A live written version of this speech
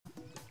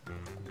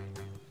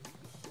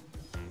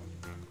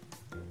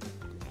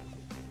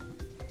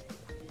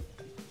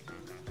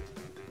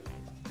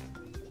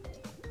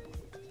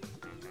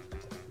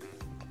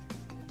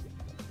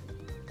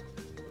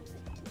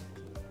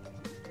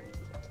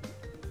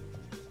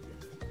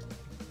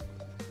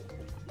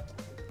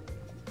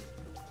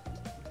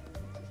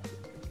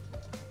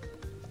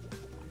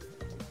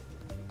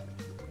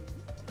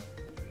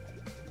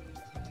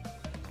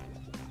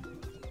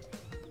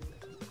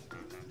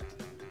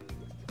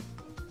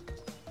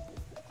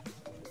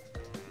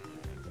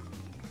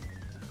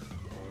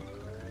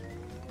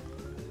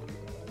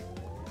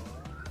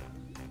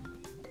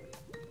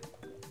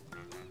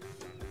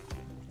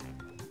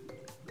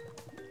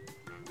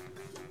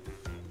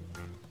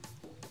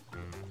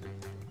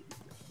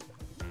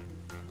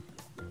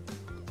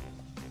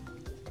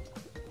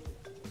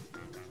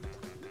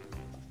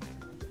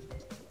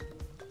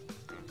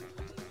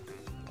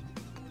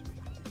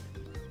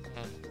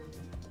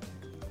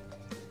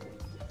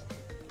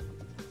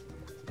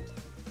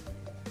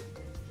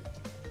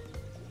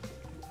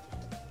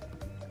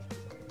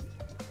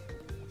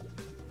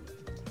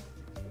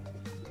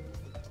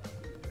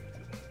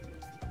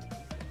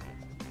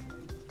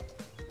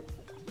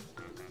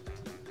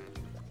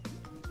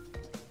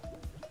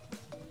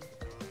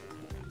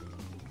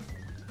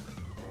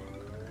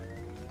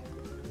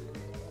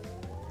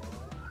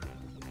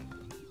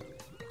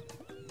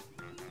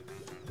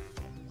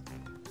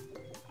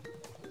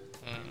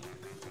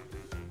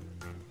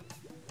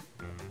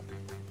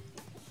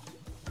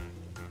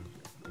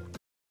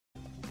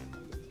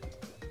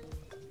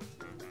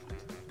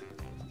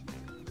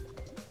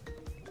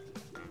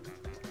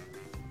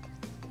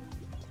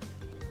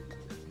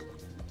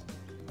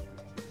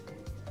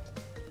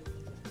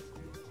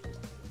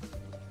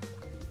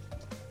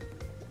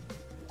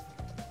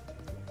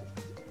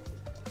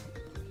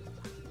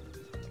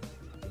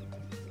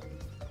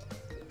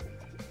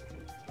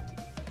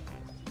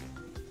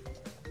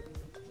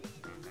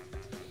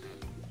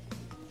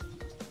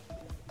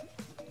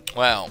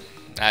Well,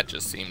 that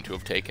just seemed to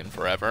have taken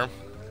forever.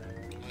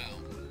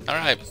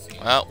 Alright,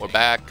 well, we're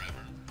back.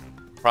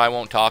 Probably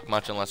won't talk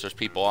much unless there's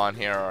people on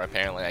here, or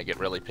apparently I get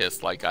really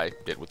pissed like I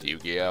did with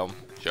Yu-Gi-Oh!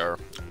 Sure,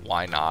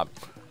 why not?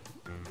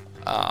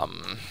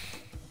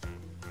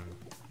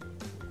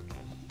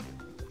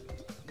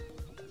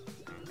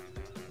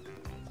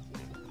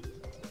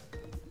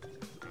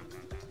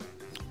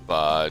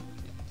 But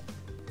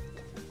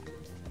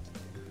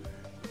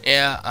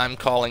yeah, I'm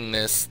calling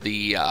this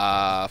the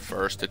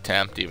first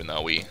attempt, even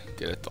though we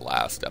did it the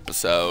last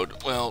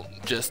episode. Well,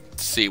 just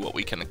see what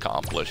we can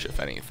accomplish, if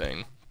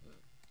anything.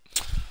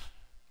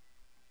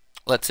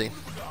 Let's see.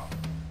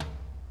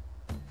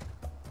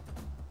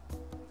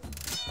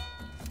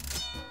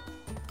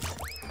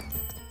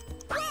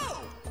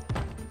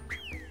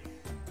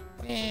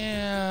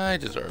 Yeah, I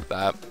deserve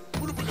that.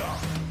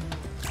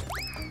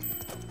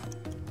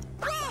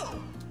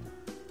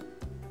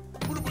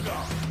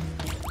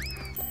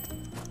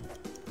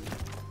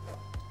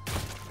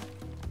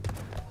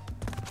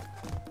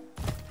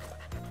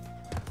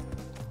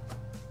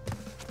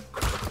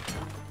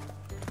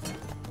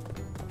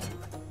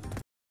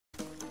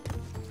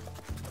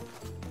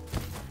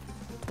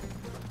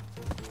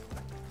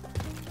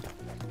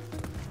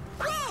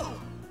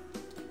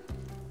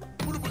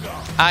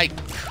 I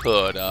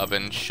could have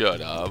and should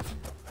have.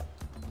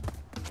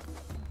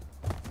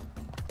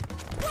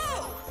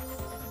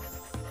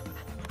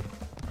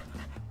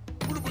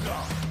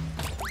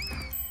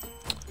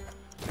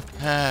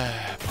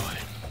 Ah, boy.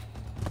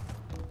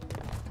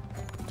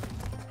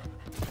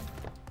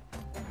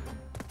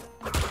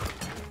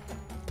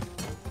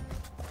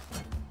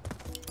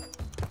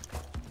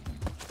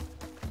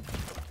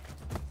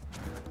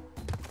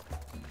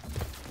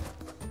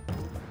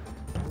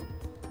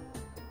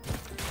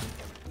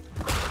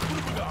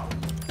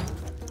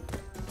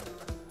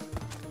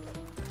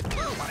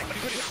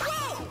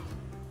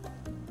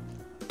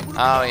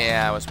 Oh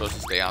yeah, I was supposed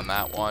to stay on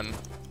that one.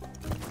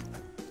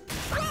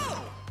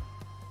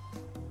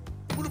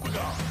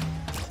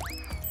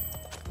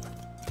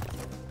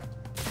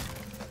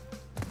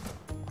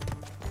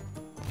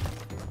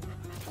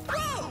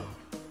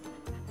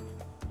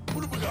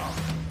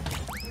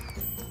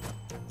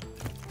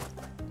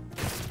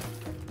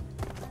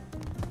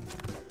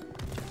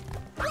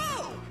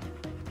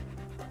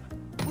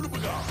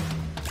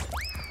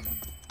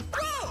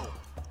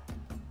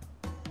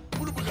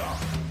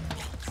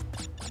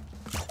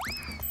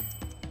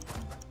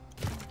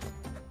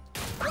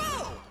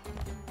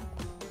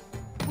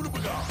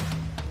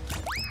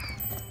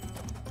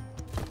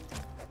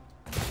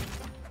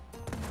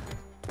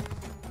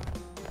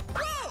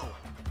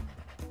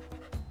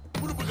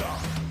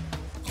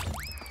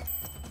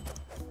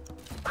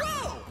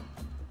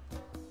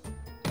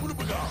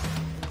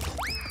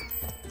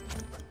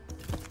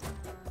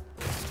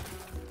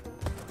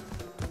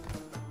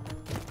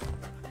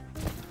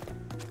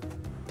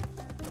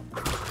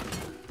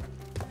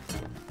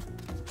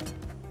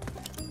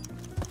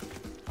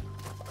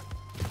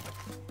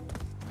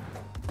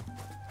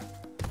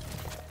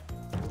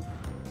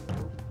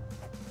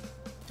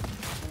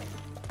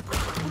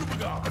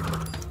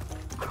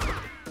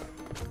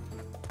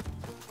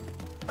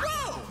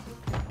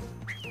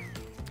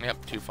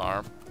 Yep, too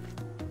far.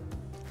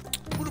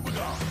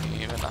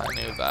 Even I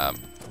knew that.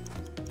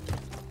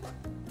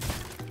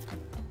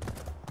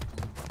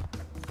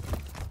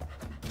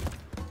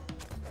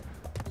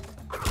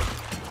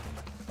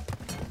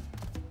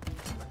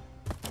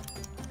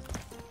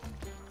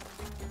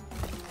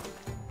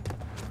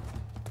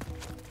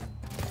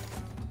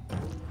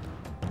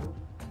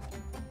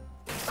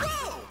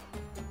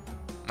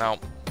 No.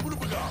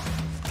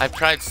 I've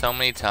tried so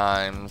many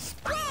times.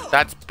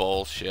 That's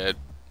bullshit.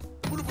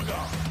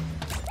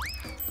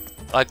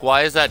 Like,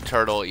 why is that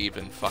turtle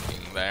even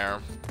fucking there?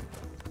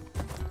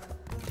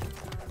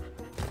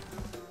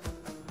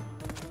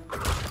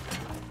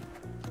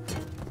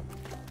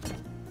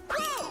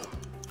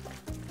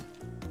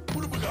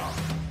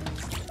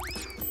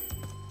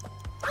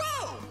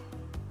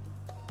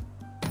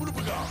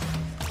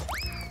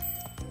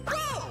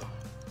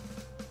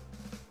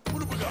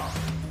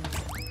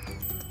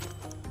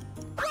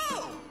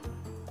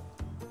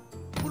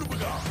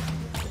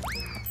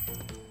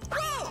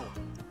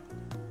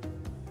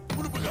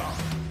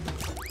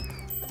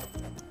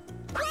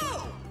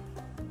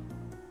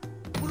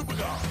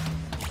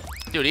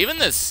 Dude, even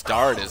this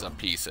start is a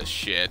piece of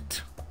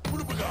shit.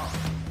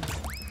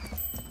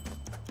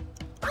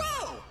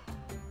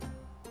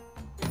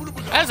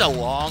 That's a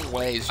long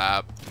ways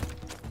up.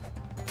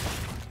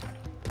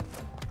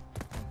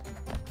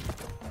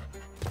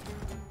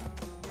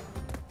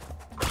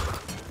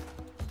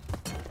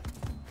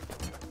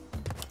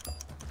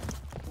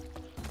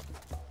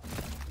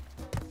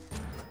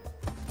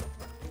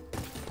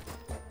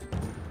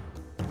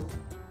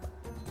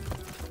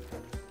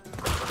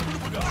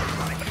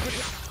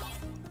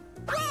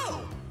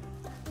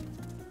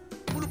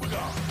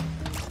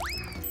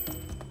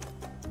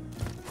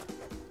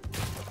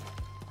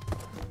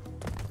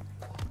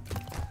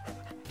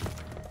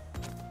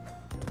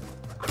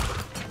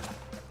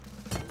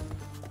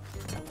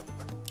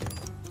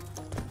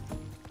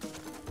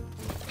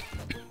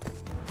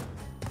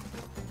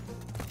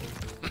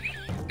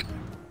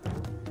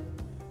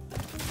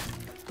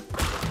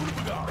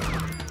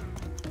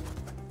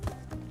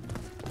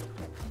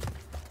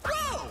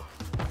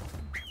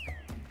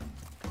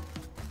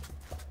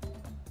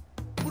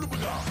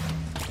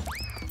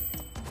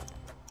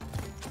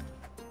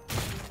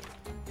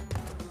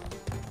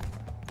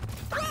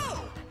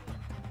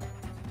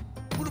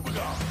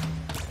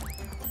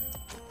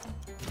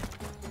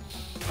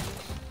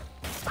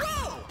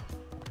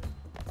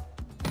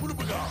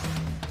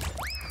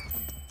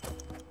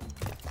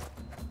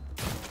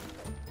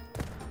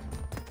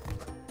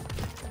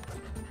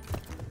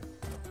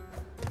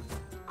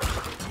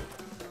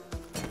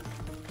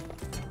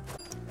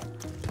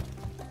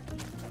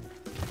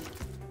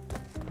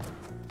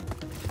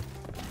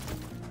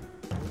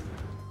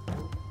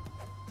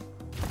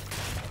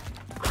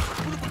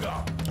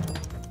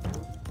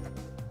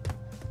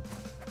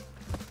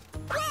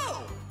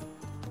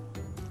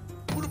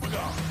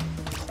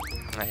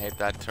 I hate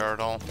that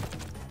turtle.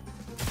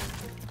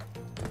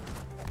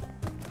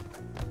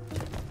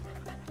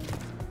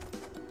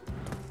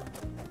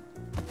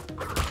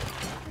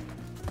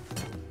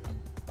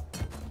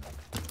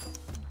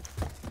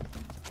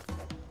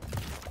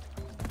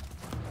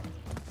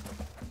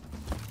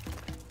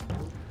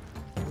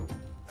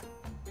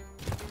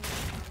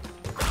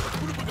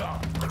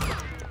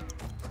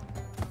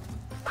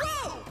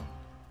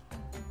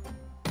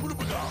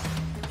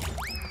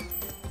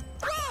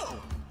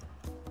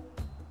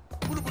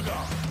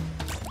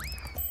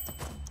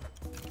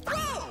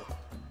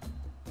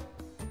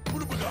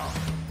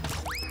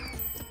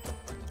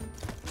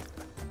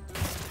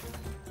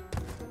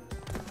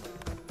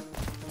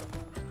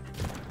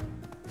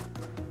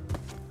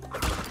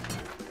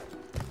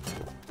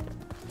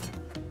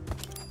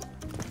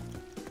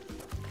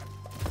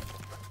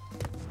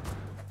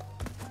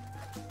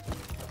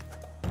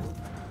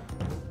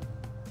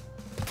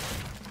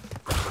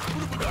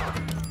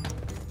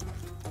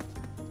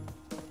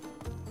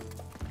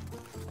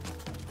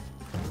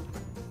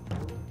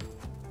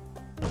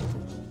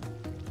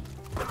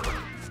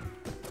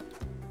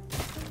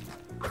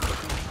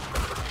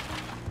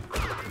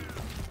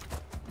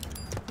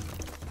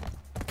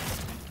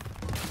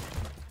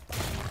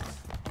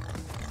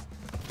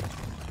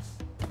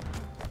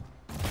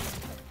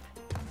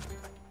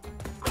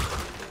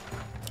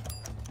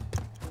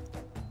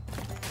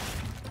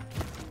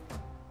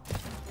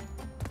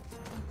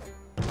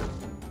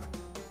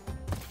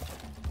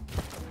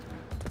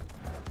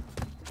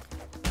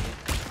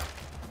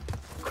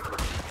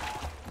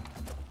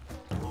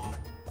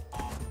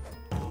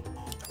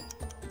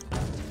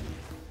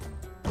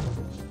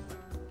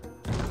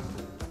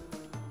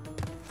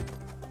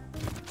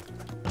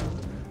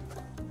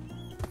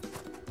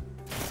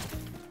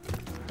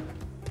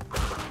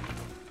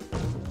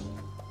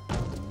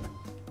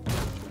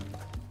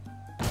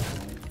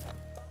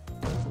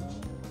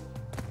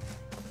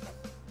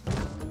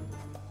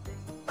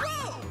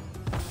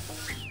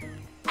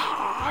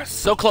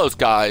 So close,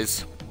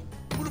 guys.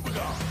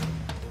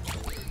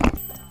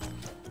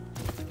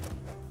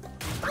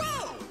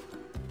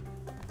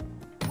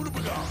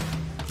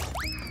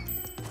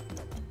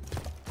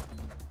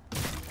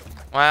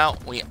 Well,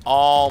 we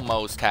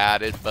almost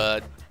had it,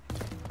 but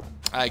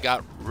I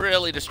got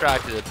really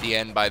distracted at the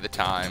end by the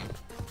time.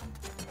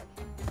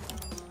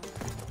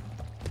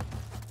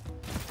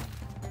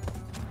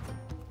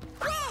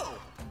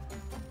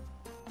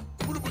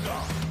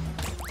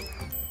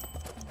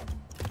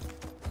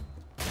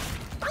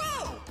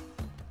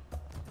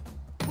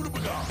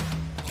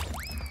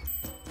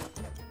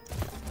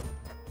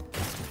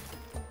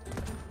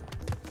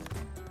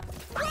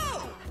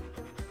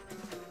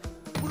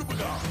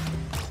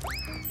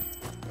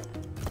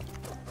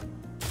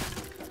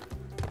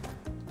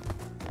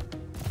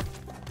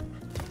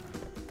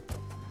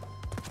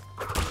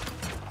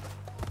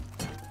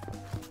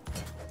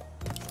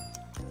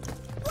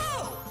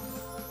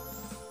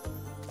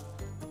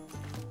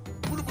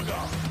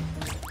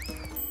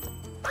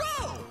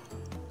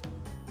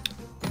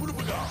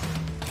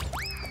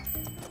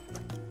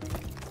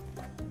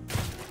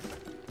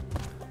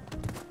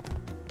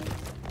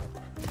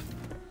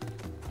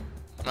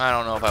 I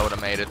don't know if I would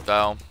have made it,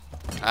 though.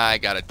 I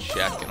gotta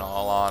check, in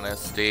all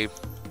honesty.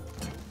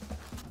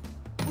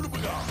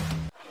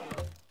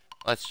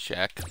 Let's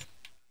check.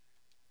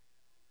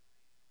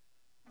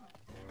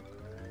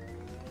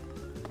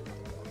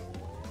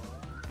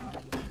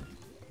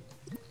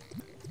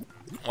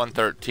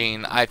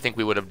 $113. I think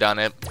we would have done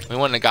it. We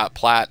wouldn't have got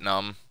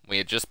platinum. We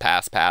had just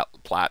passed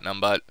platinum,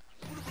 but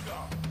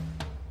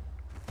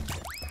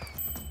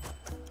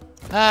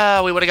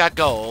we would have got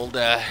gold.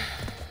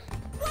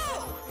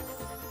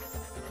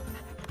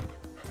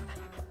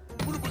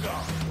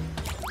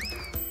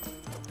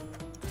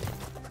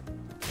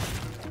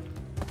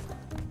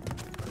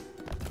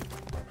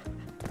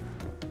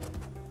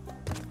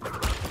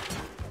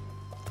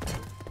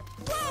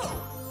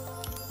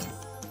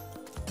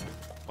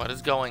 What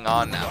is going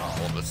on now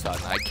all of a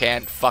sudden? I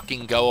can't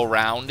fucking go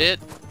around it?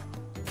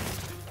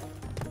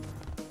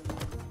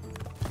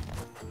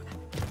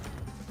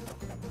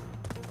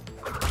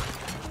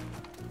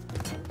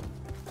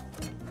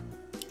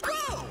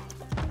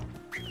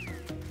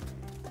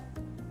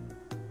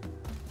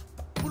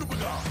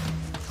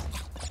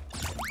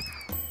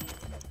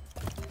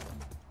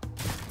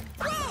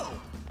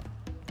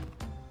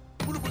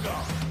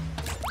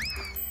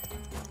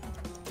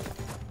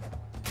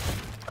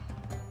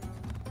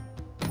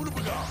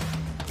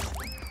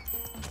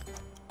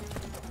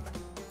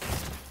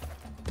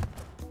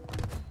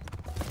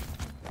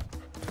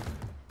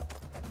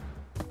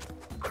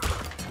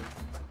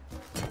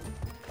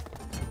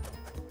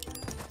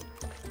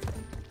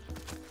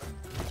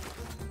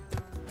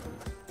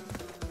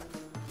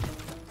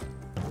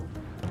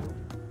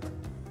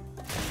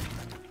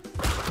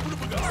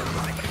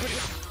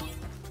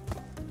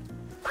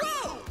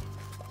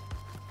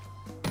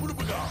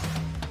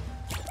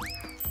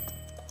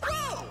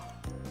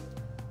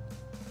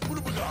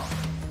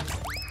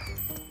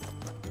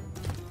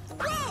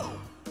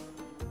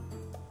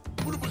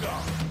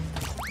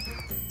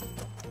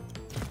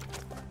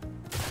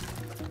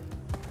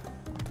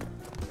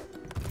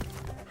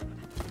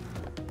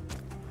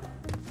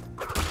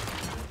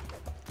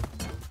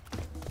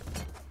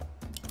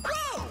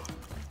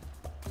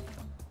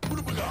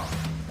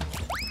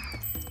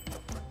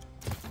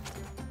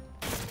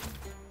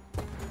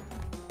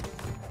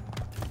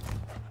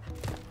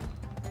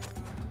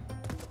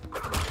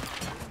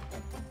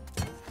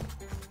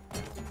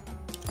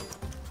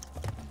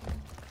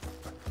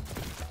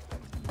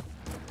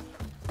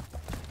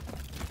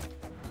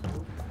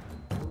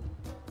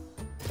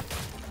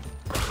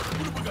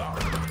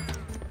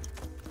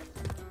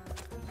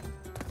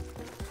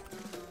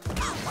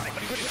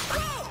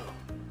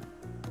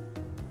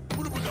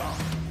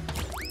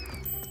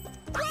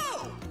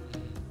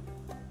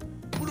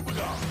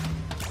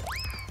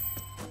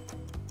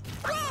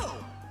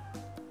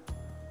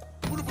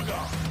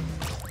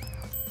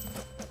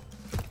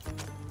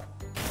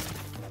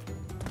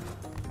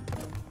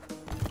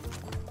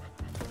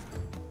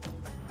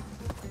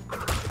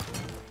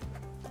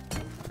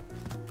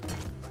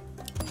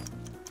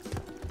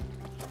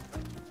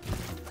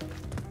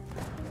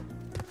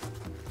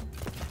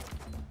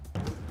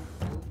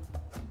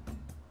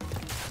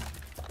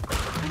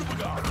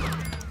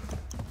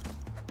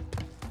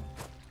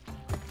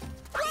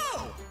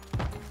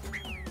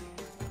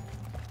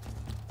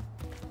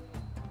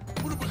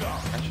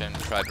 I shouldn't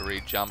try to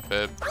re-jump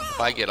it. If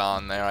I get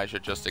on there, I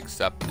should just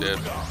accept it.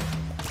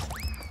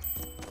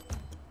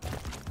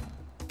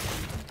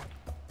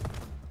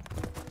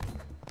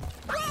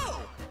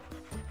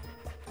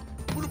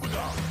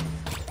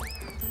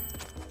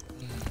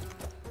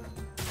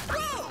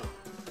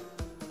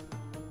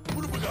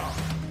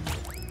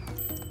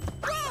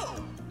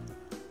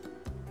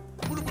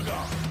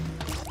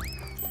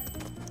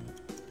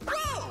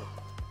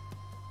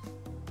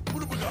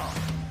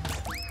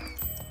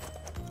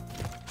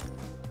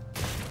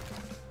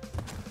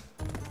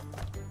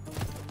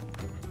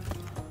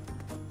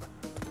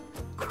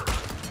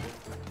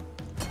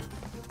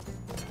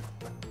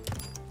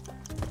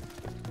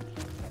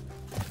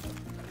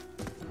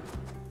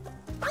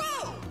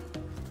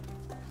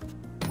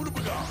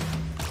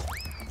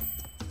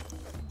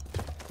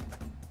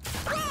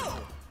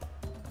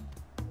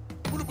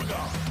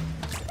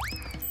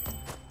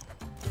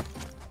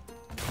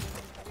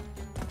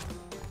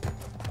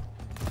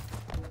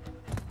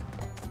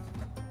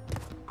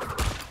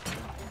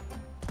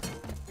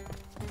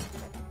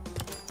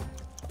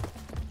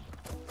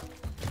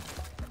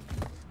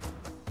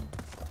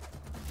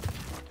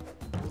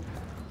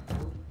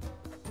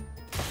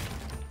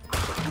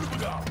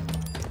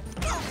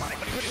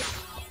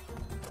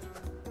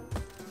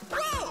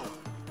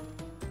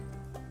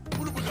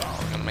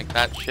 I'm gonna make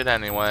that shit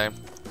anyway.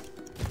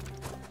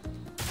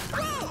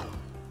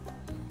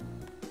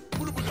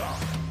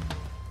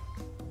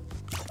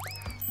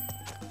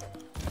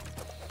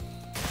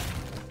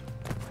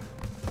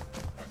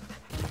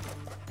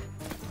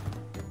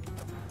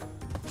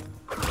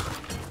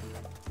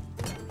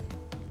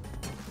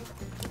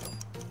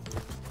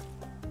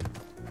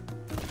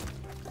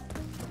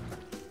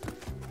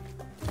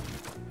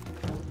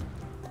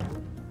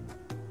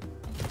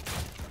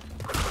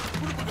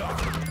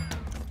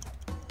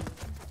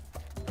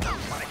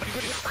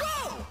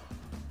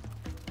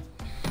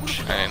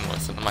 And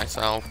listen to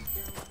myself.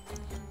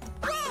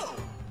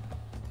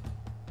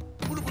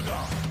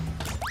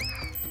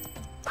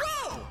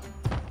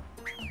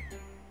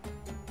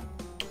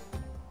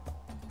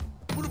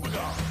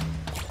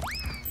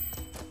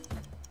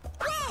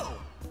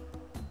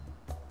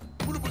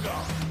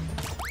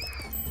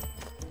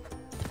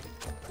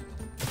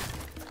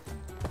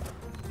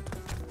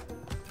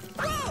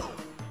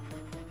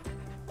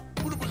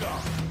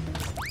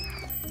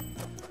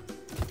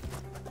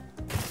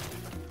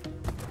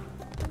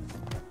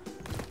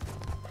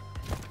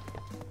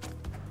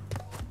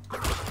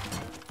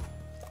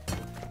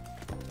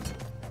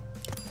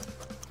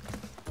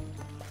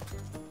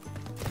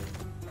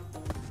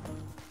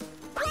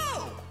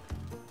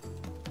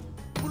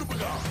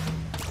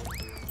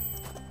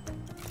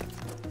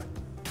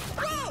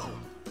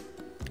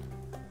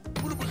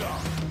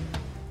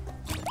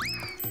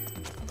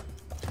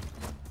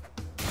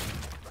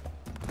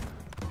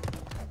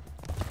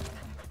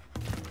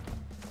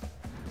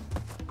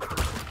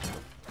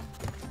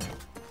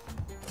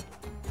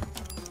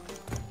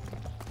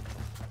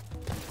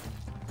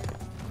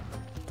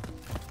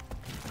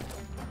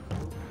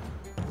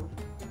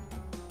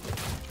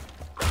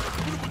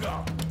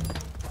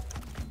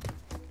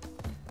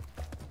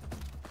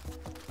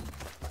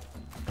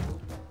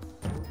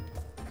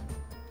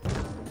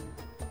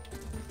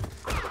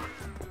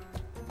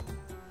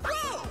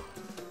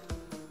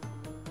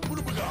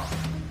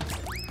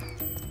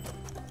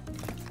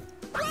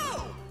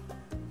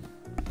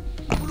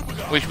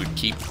 Wish we'd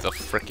keep the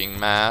freaking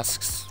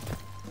masks.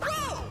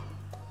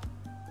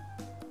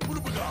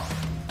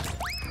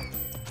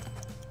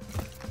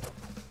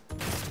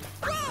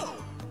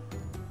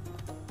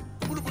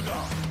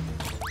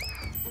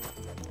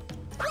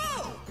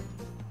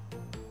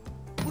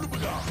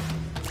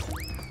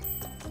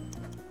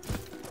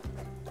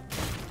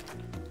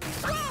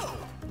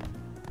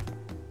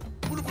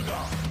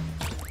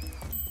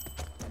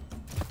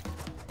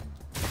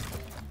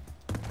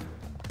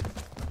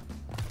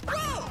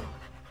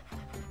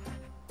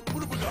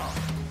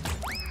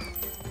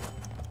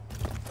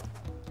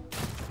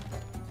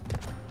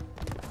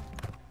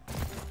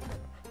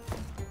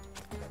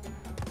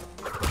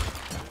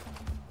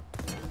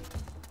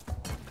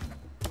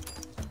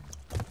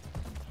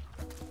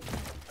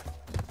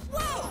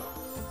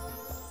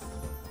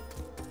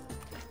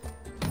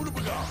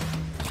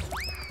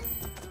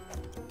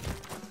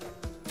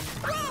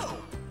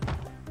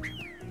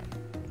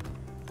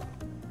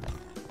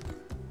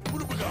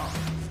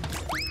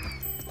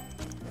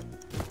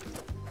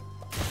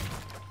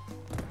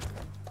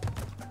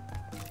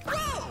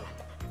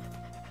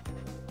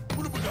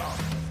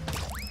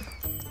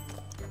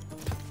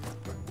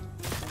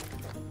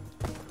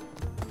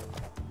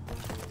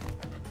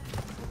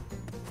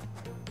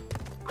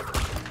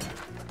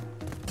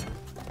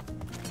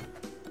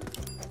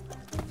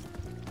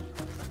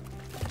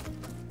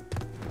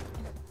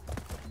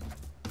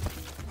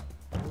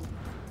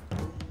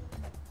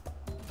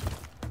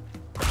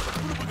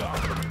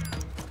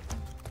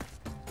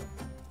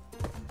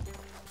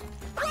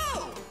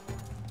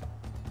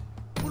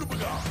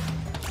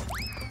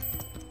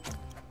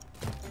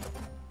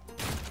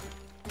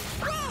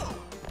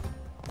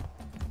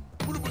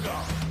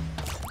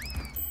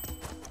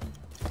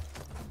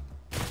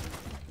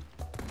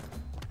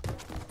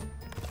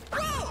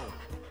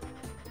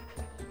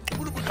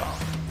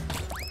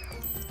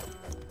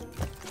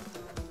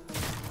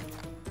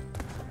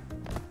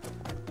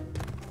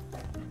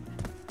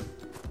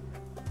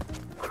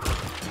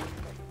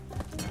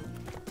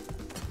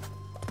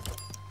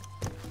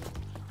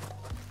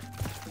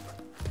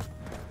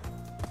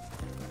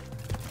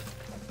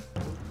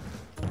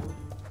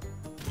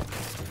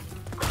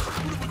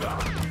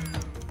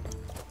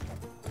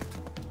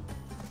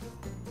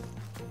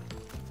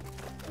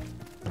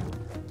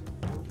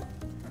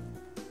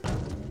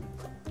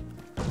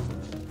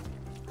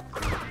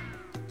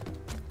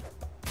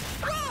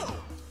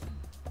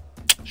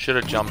 Should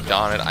have jumped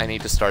on it. I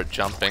need to start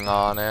jumping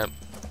on it.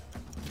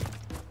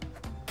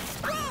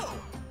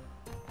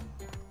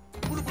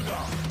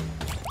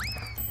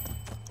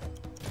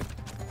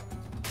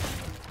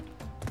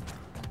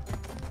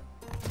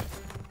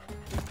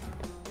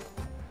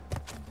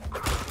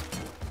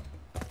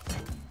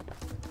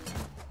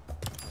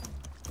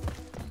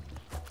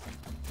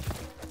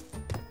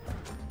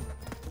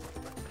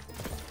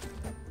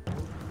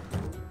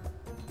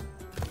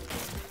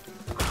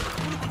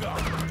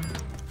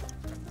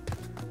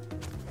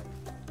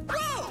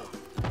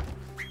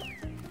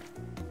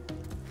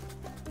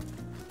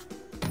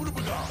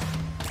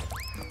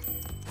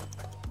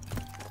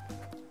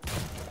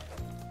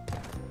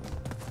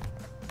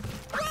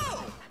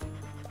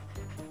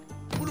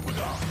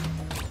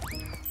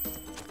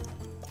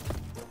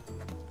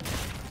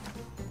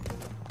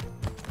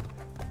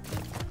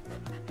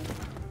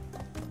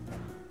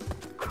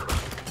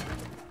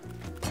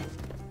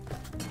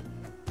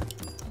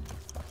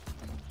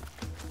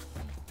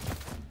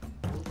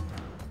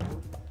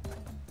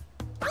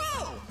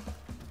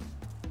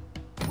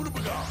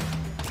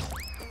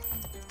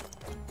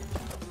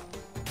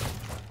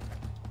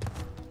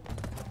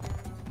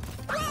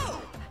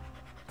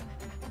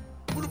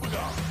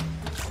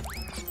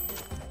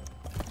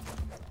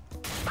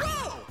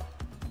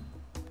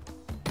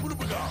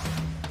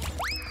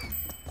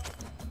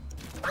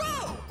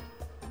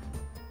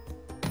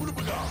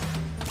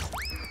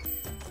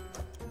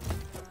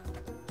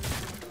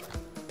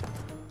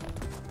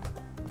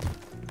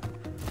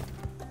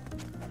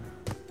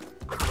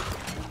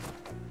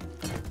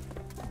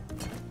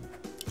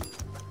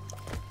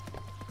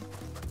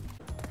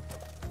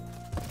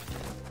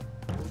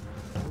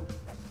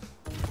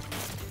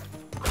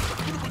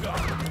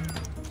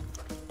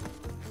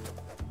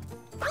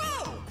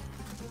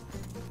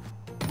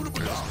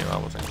 I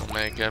wasn't gonna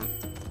make it.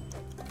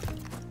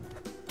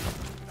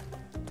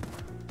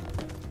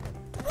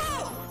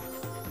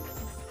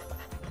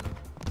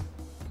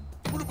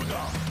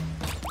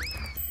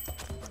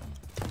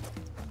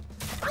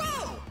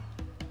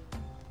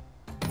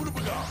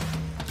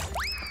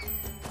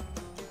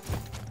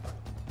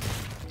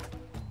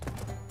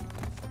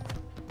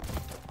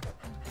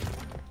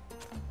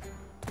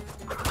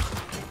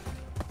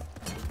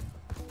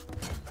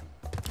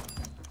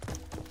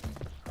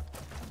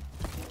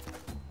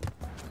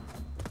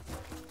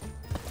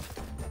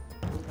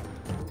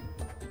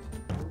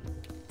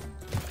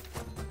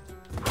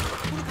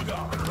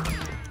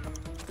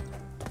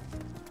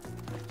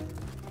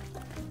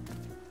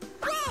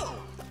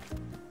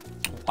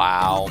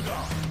 Wow.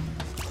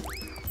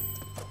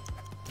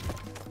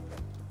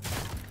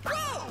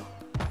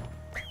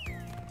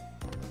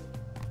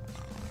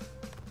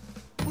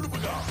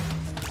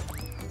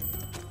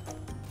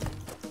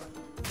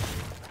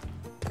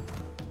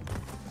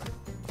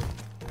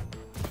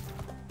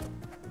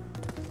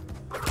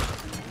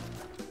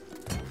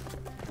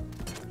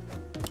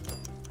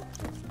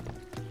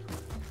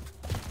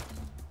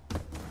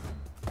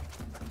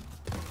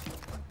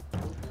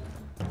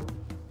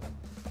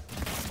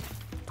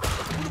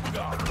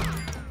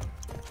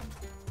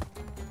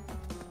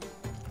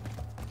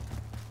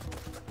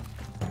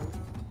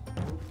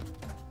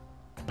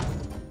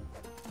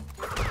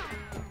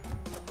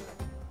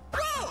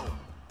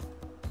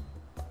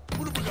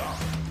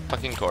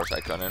 Fucking course I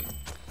couldn't.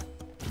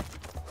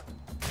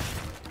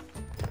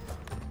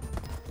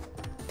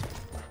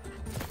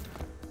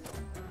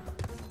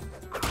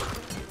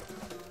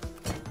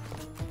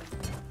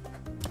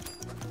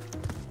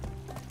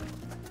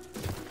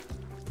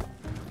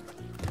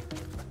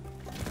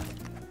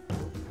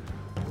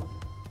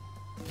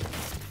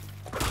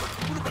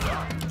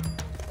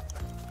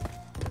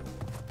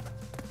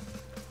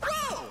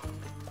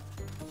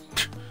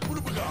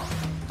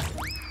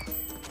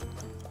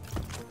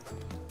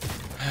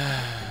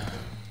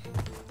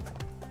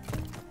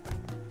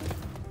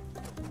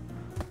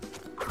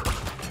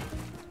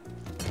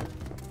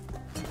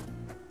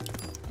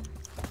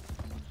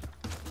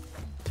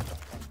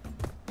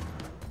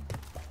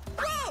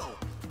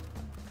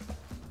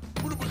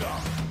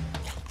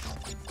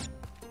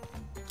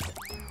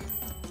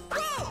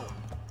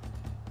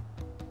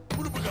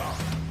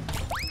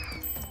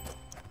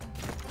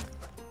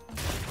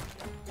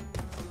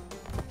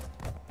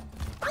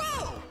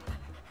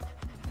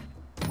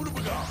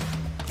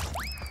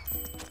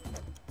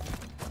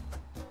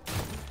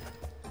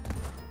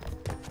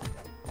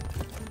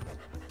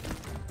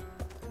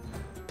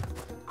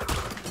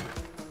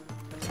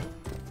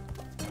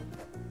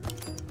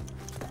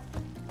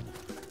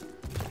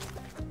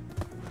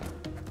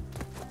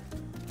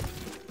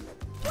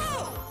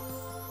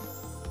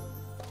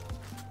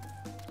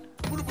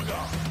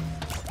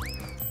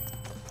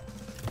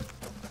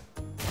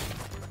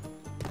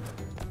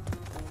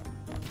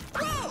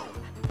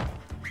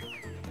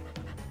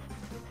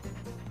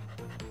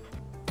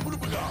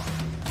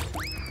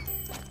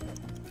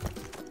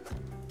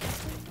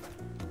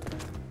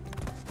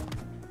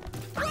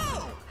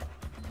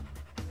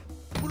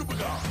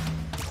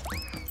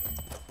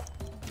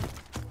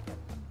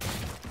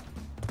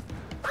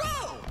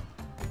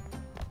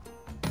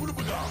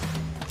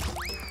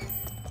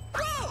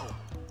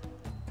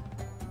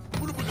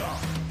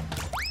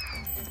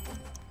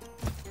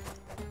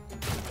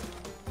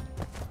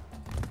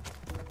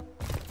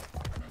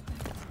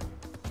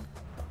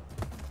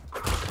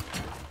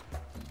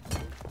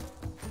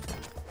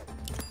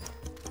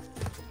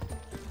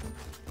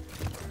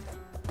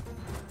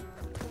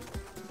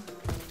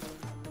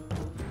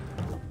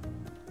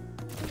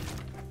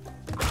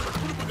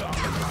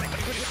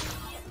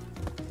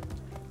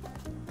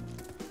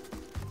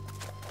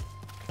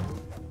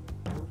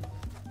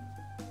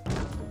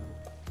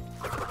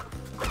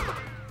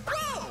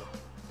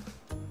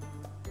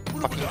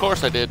 Fucking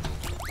course I did.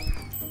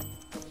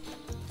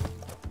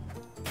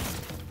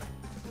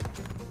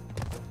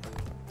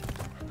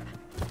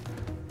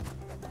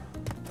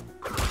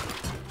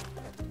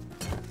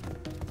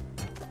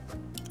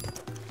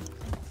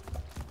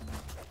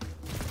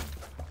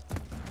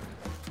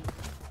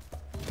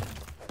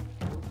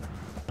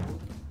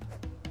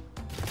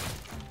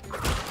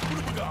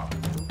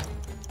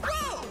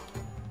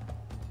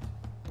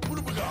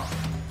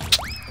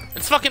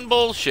 It's fucking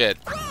bullshit.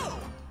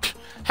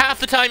 Half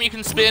the time you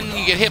can spin,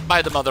 you get hit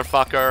by the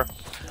motherfucker.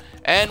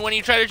 And when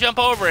you try to jump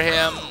over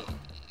him,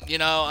 you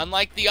know,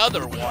 unlike the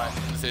other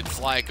ones,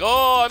 it's like,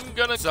 oh, I'm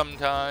gonna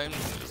sometimes.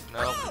 Just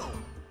no.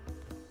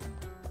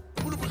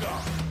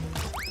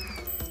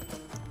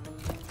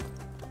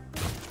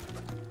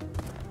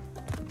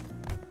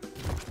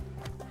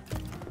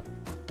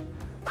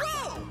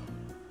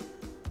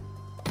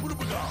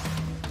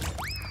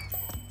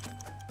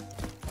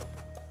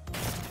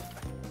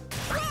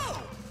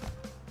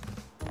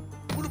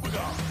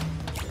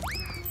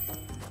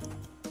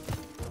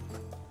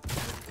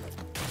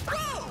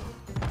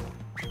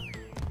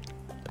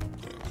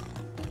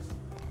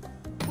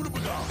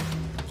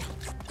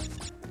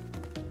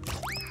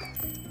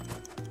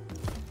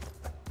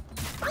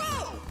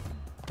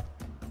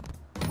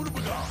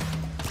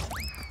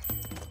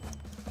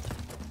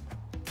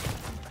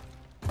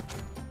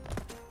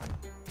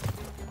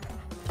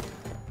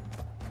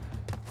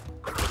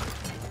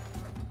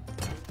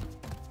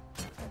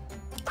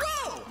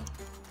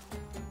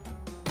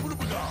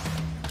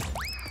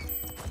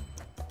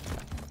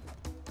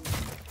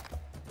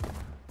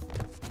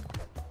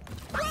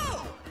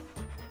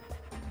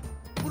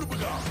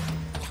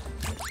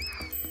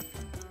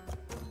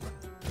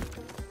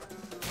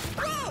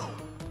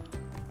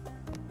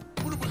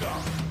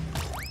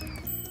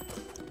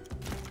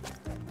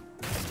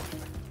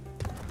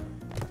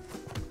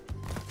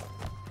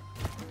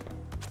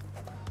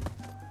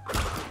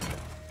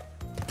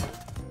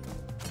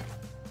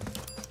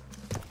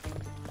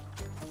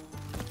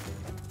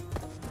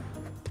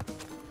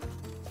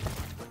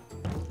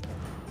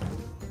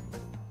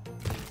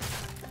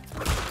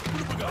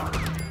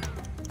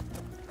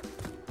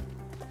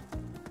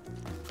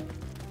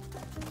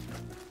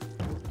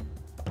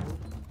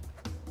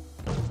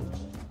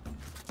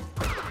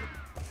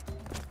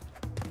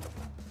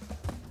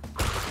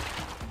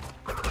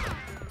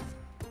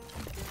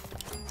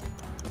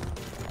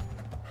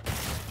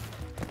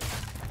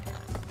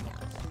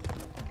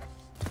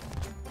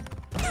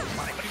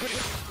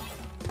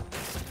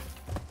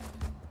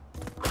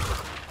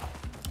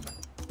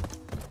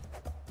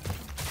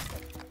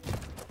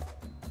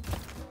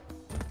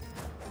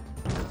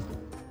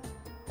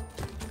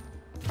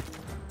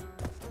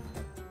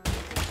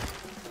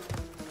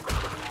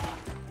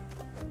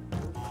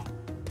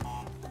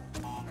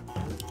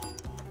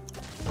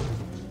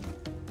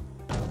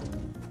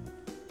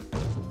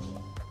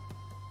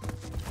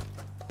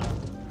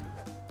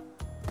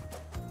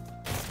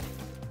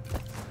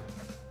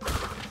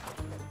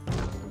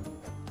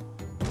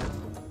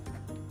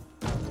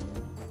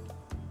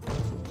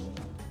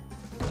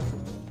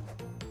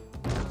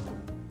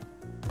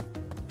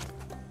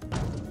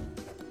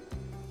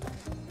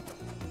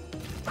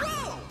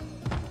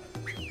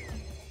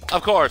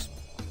 Of course,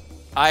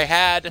 I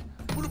had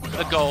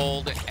the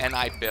gold and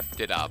I biffed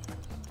it up.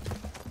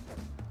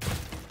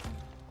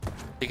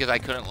 Because I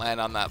couldn't land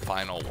on that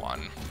final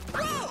one.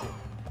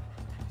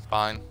 It's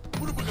fine.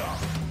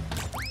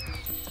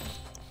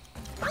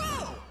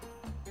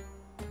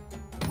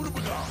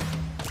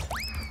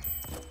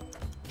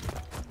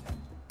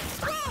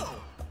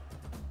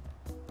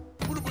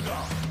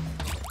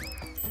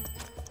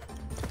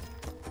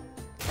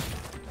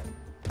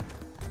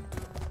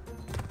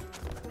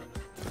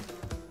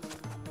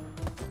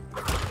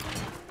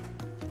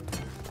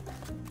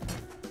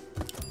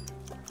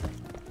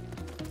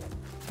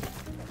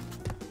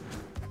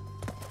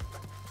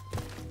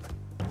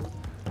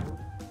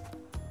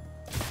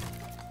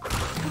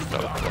 So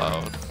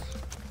close.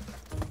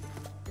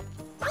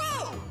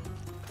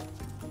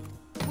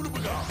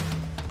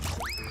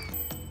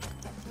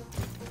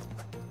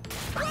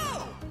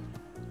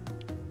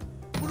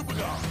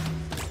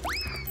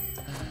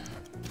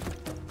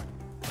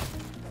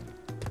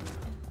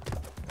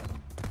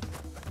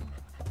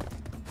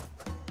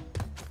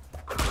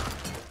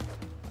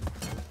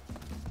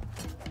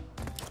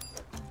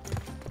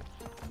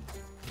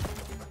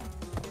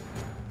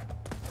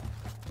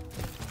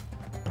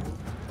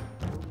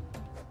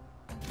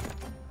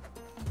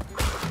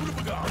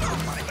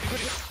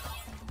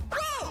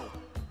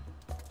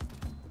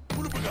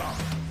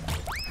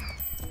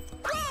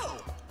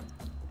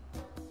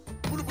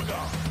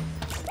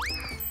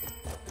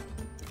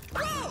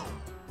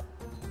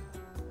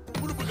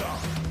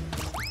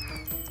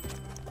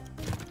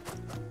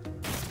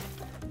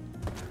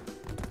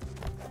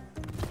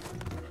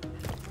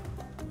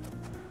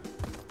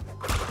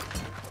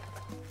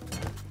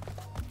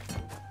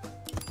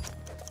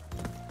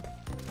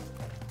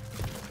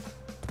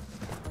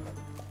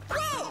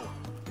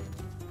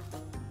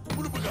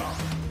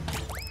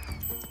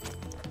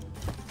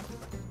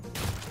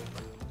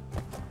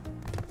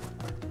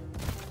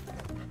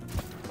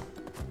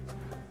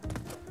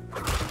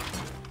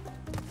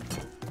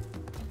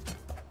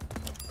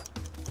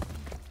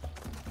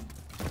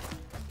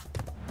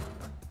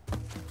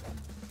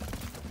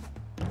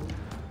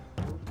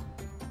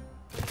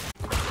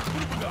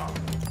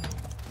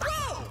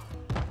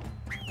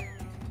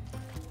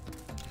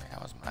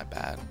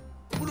 bad.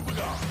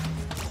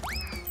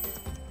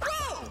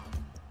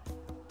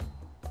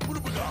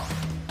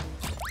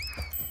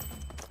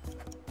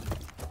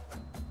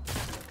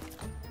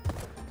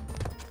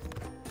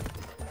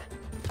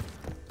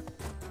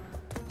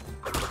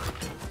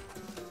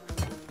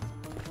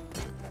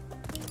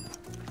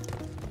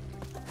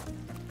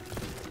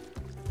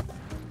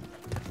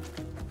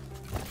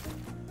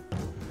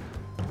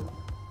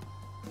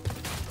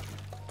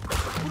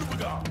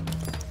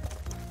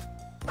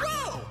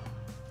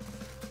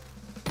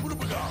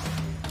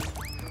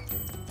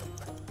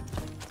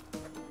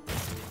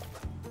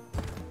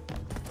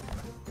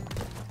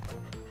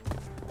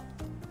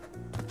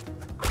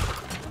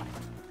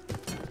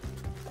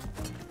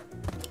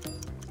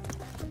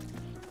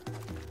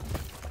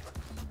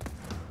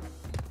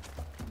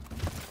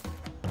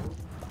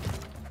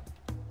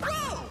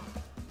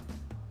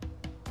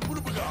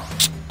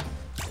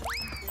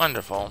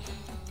 Wonderful.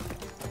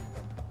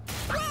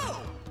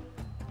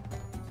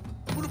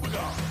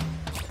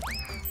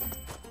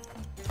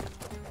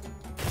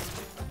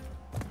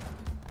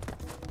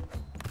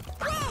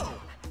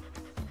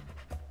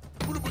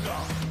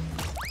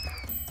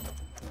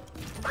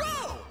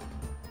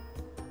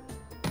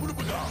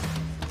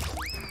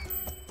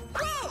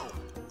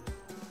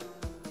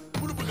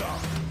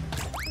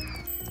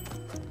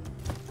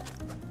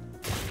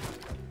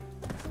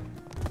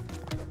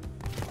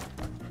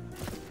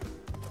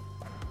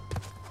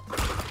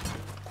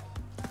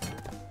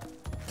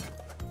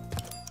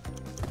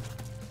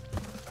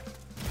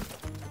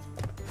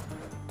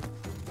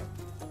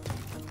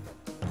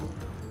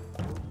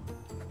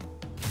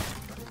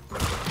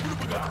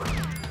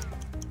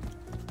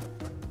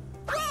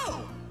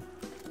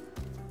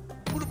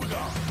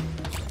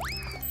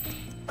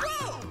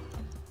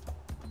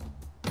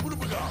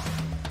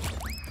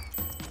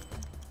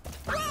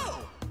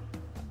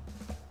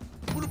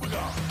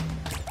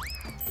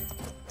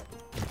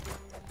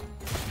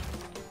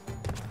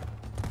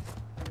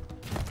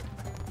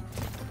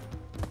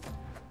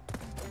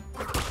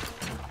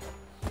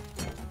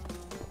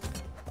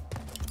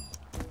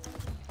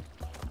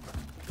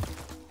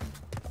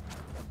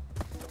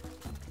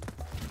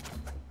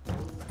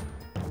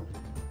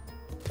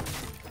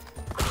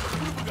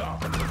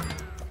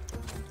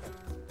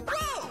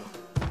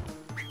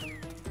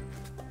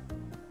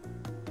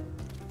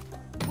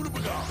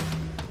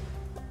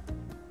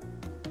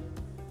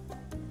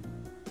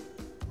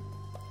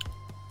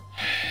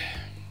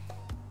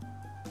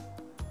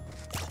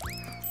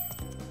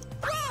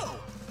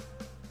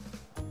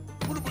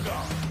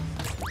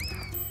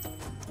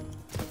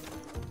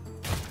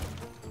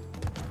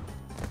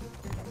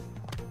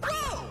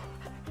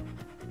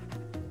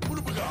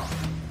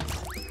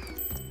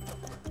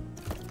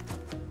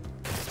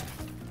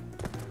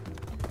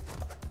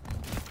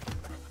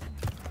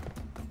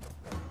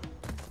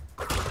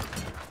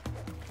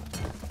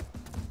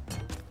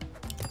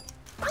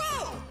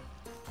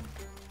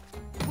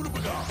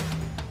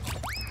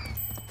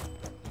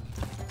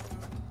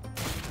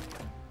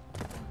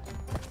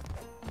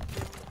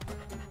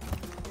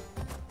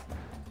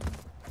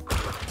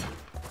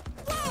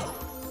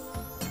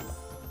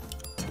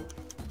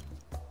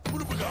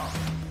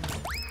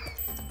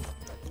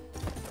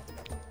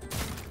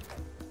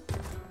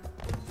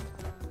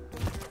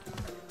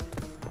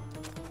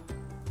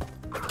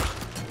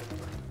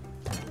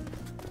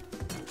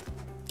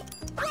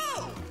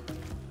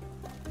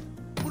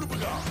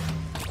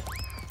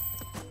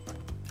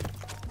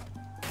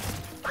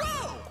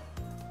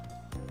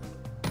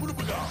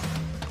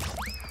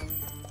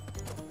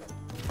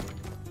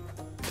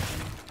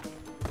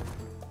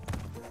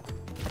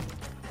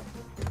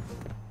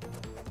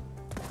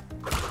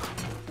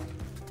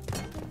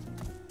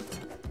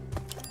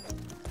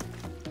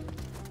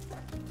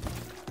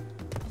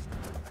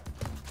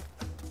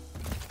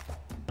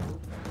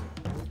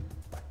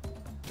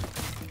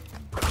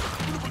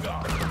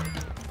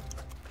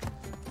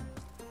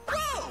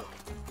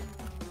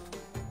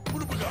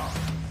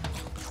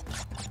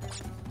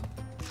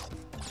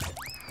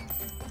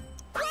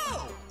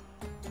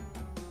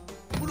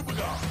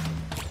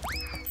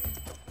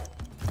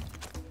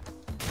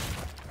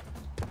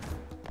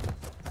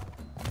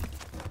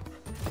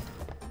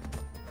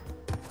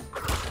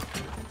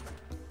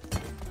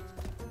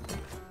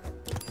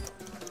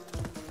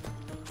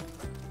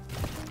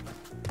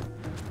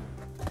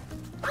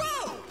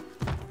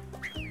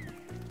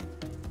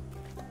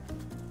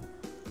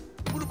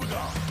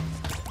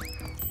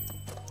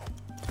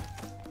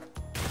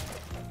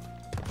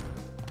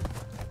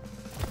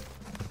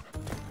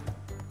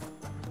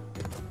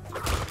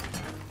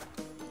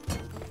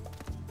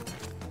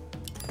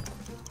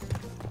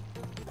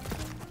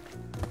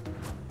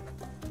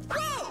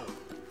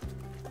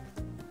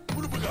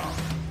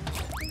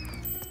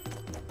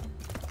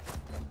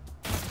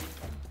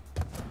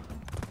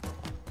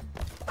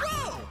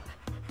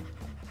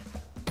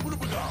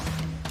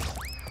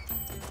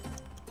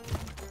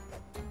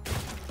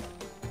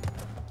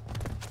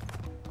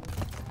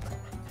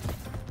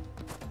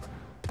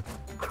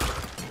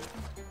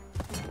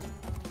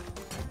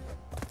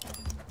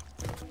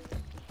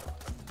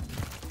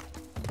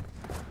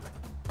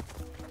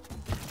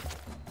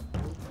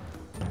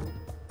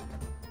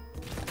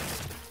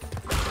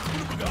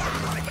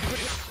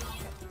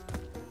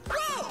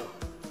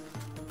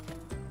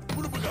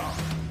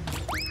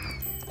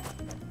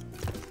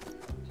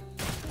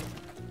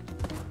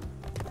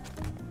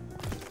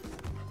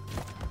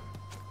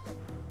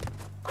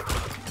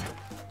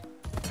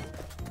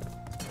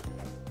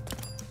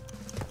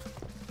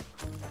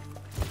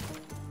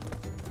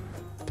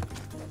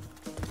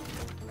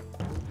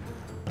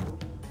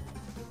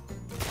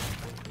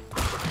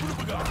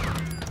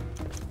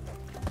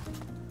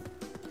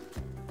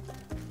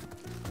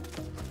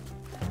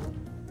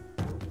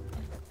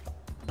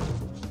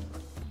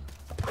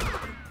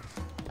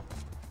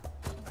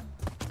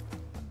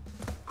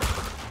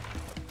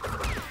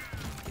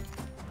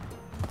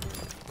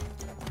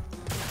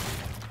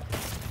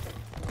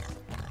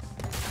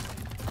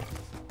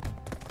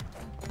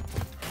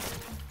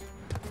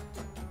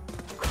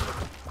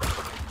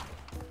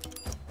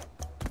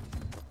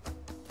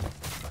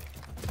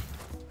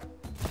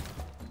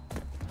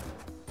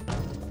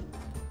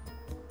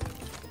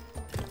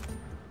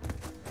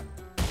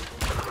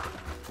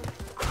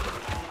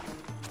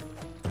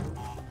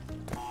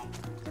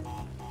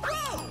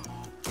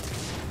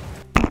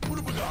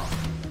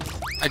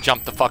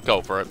 jumped the fuck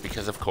over it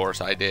because of course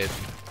I did.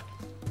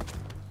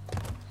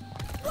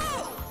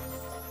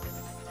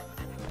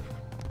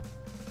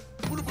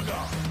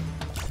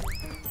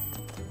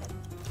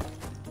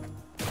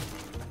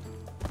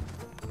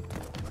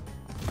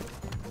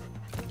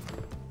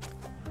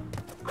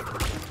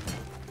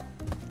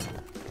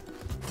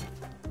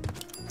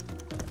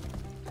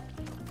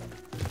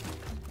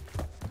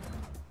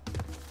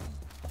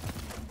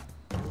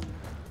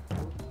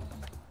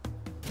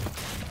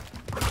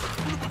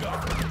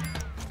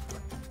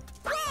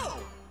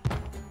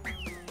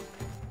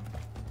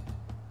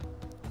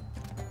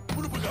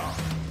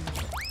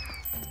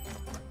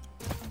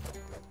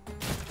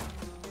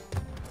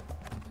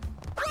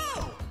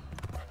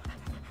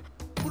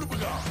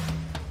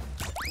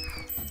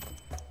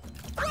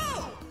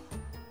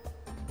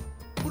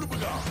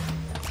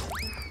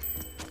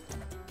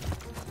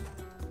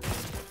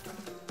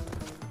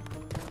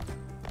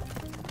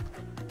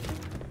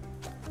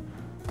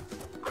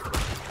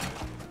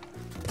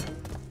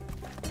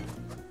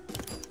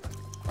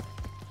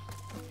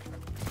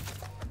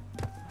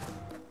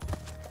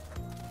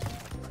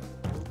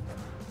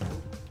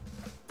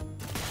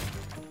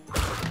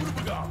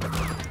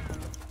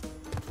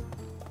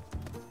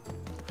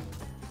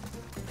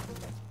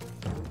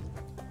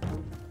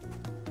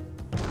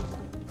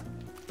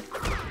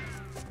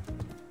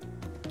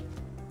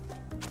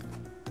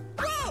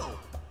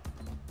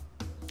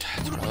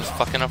 That's what I was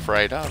fucking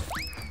afraid of.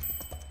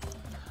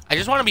 I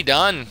just want to be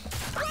done.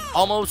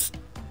 Almost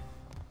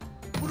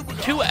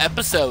 2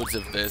 episodes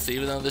of this,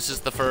 even though this is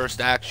the first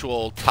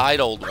actual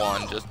titled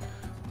one, just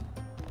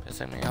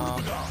pissing me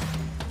off.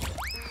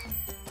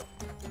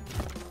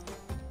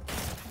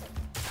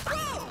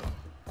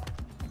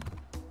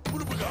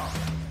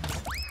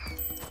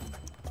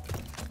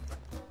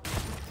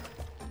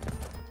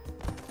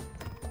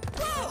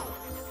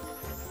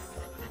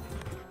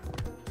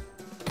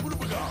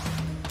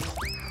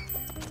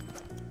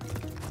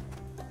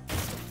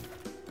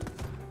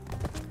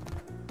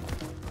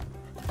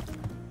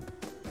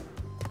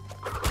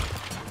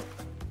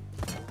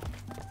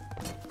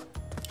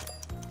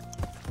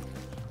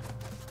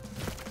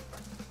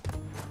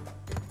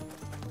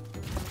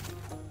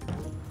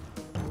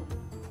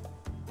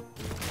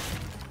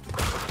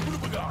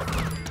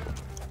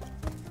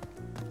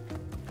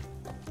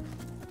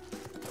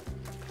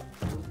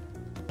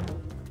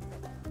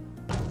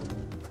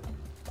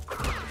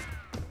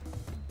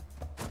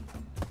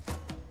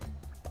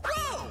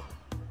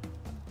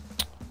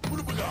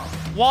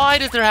 Why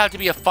does there have to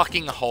be a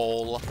fucking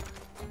hole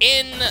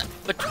in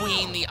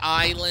between the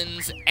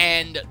islands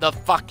and the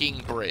fucking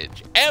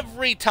bridge?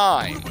 Every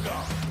time. Seems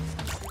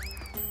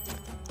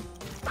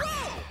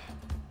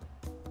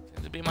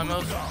to be my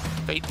most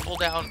fateful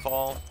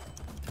downfall.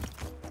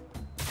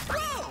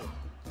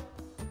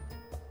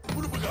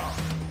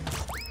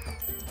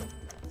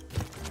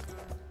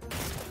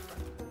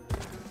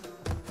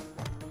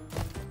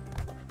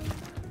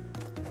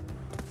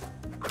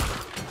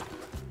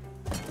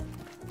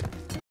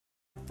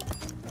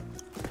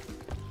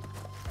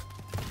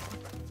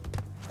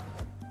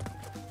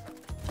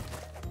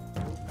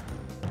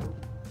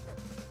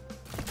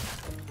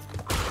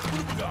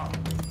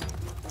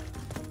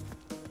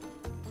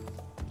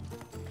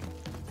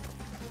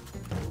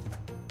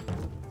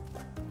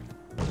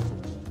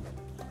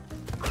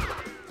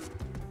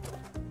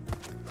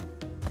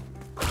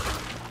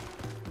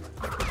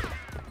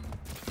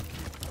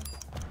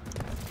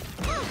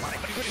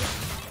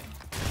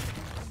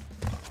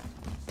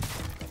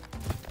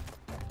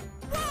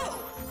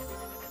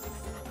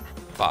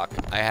 Fuck,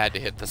 I had to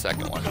hit the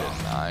second one,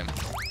 didn't I?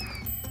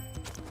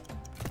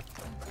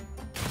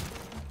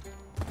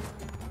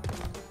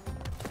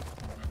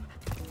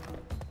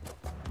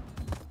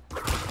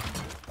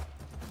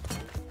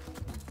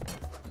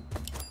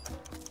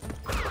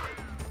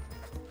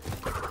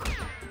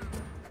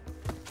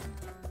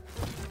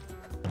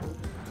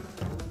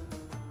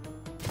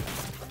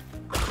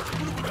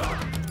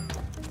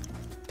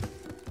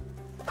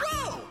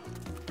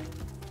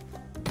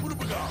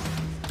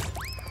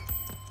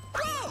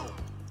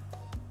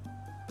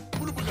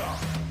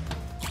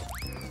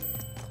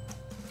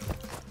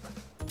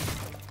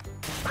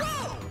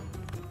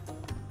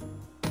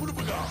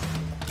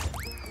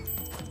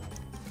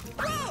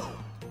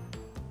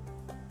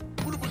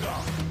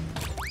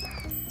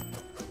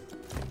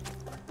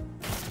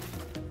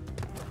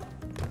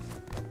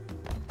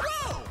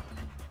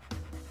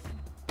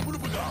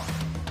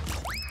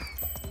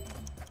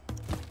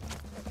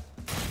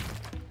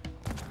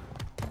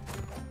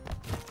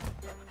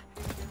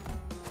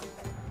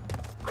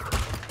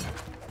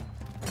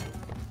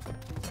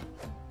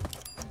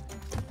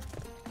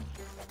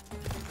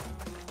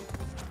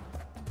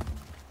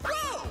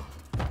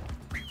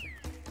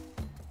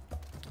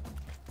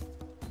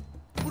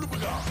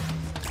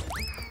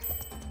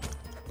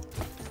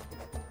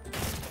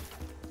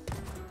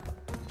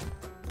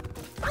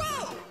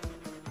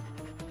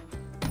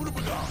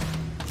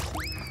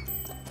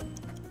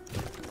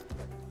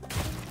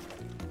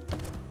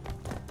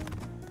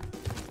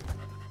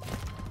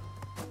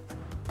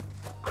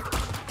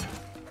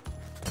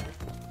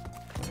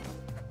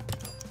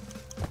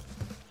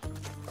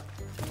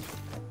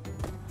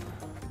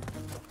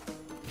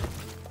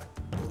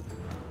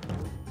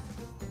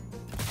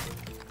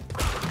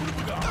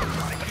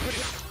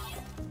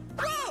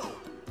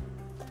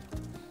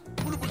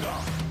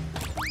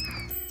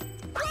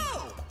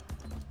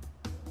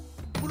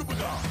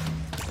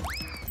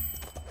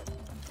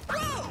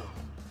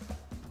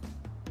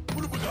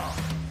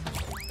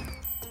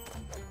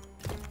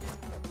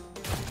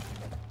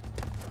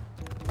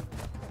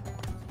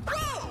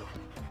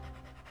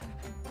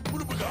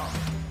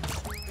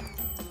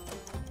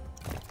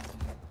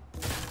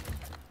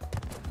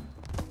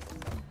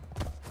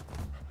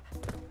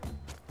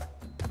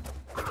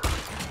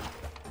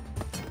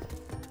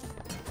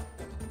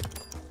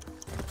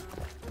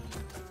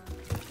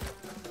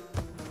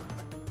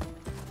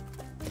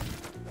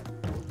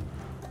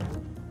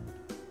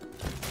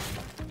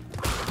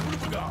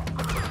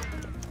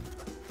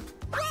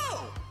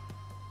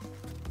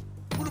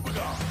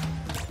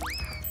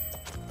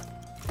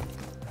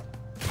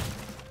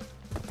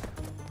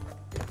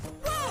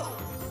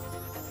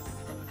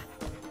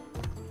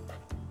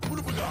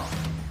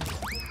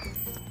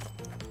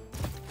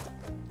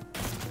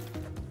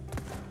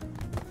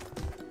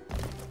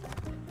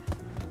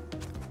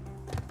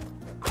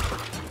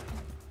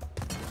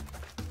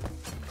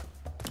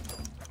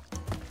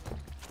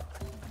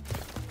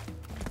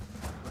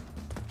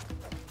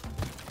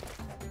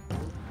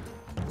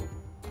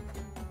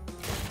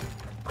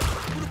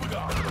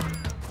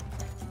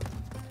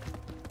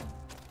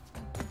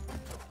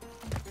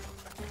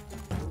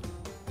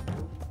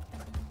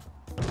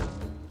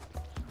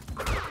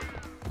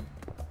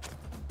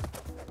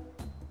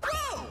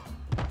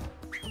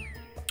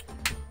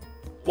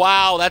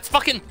 Wow, that's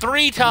fucking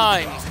 3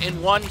 times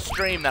in one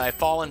stream that I've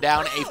fallen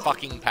down a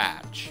fucking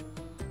patch.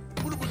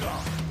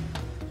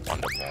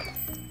 Wonderful.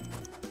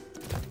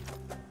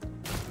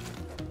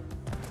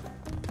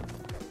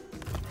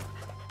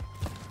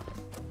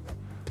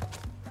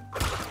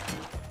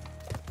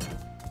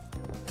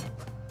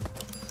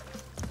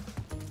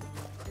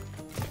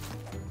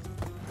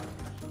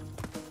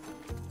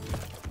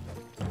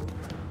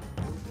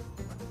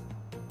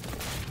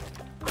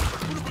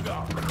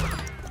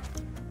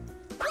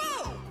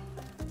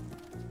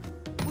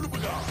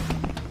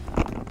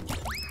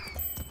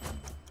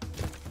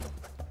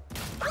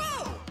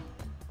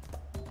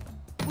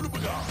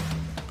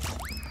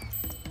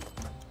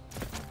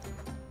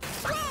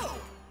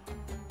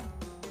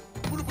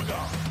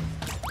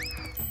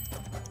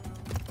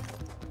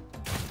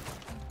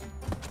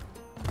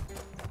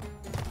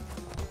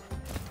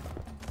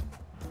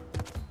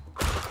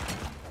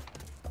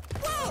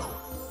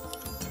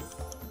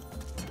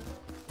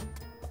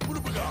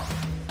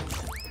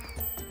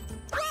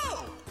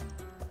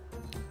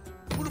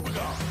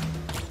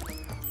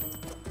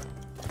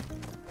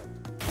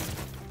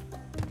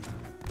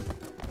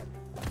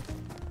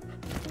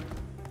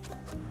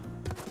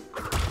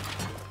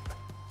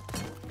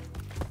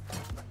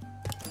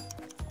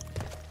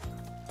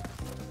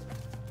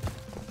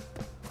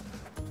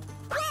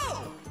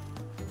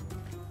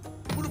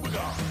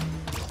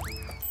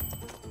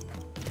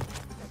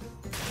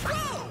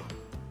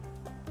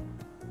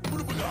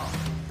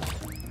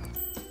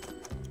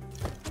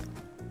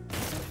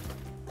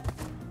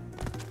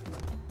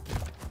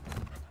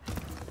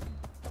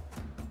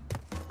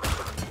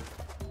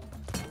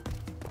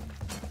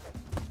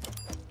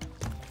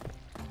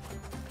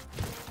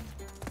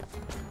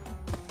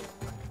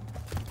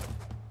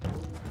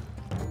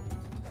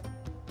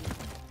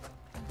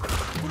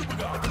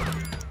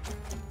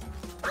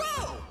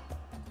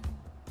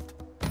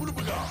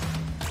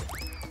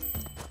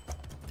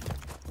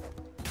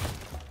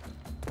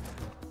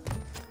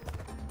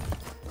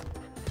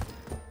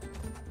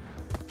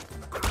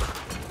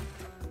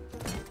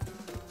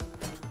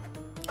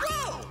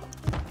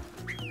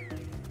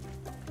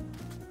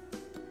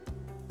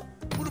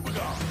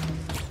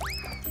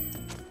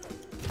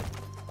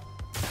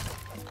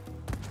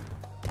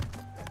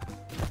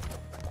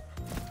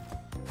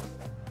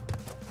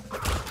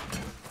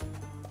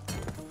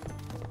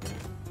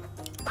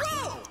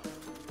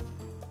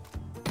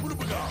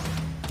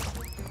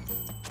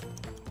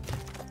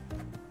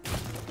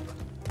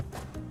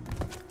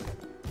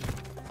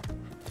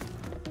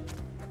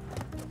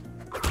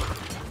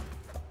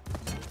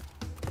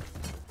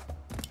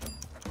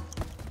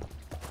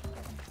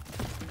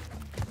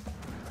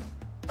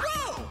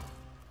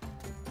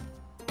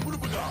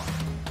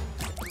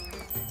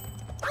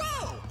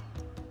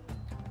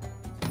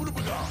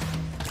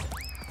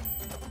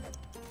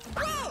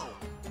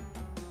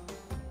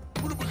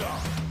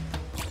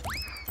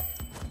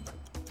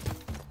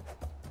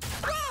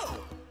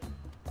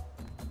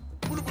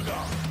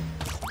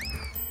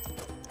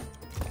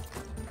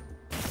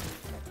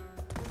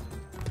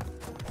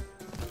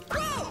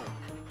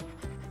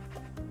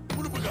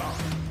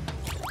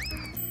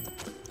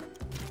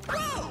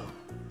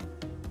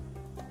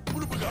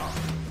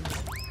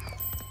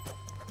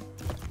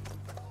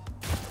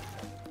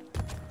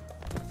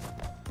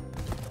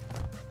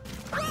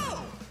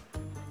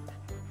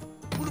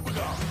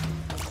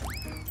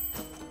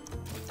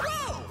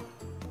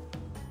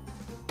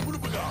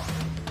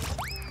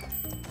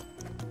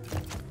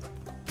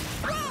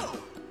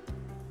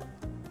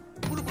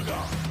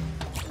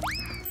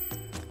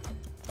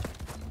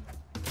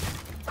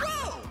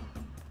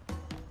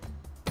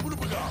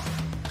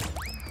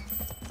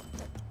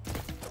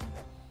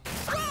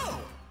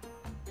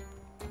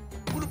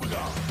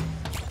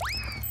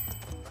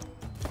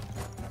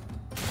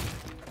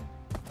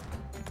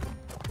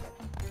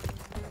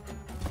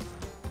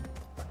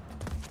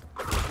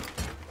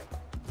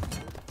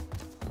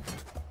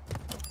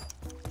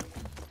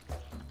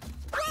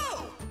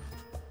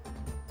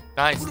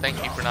 Guys,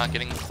 thank you for not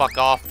getting the fuck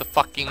off the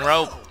fucking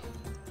rope.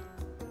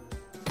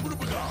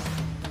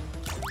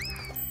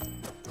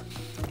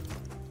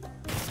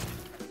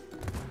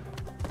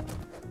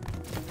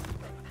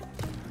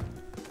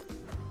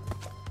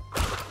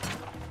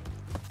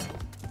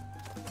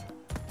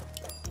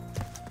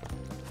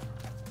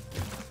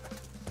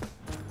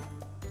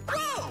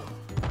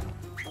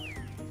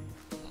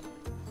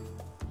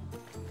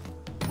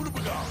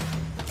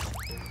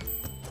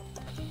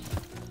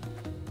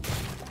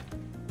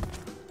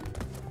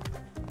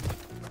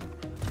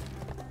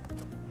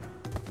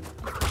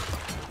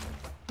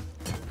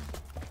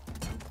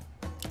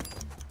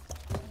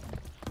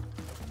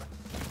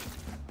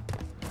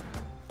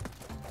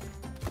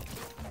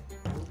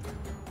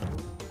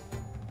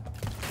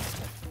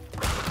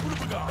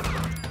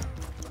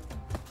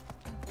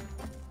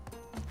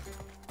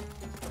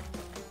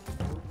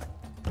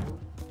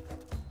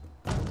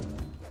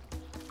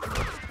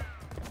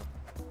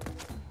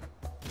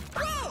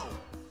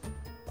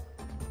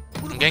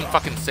 getting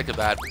fucking sick of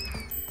that.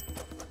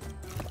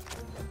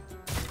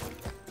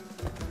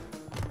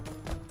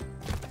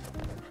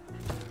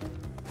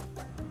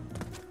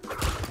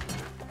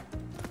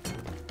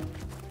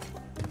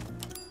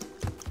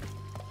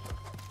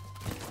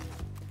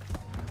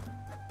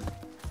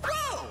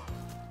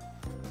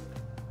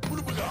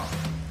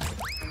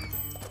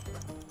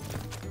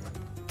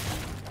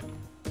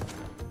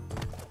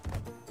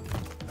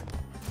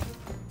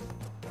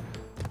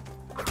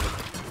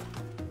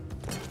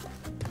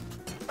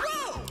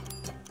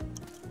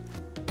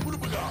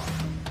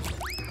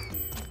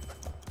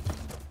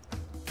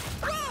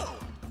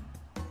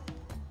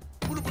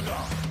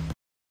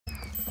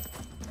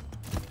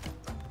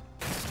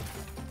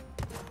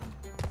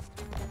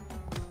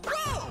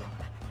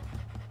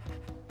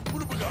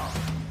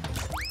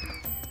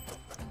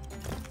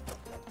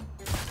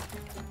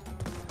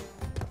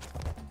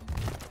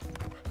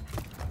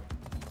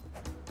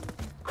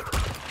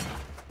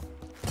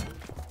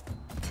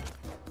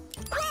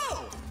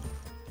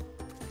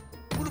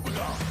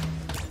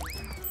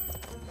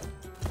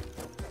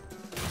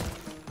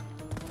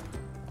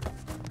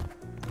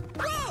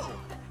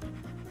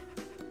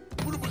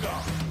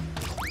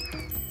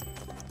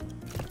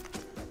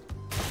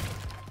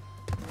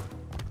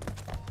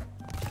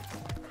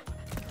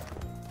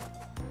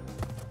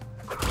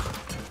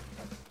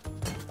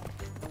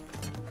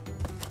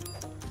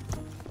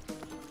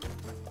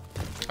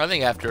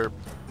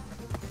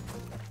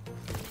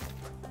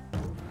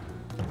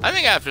 I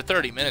think after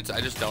 30 minutes,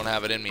 I just don't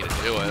have it in me to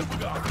do it.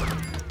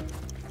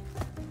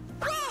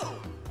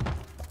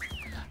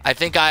 I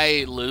think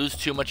I lose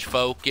too much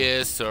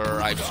focus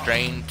or I've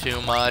strained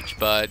too much,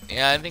 but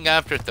yeah, I think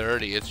after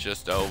 30, it's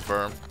just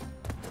over.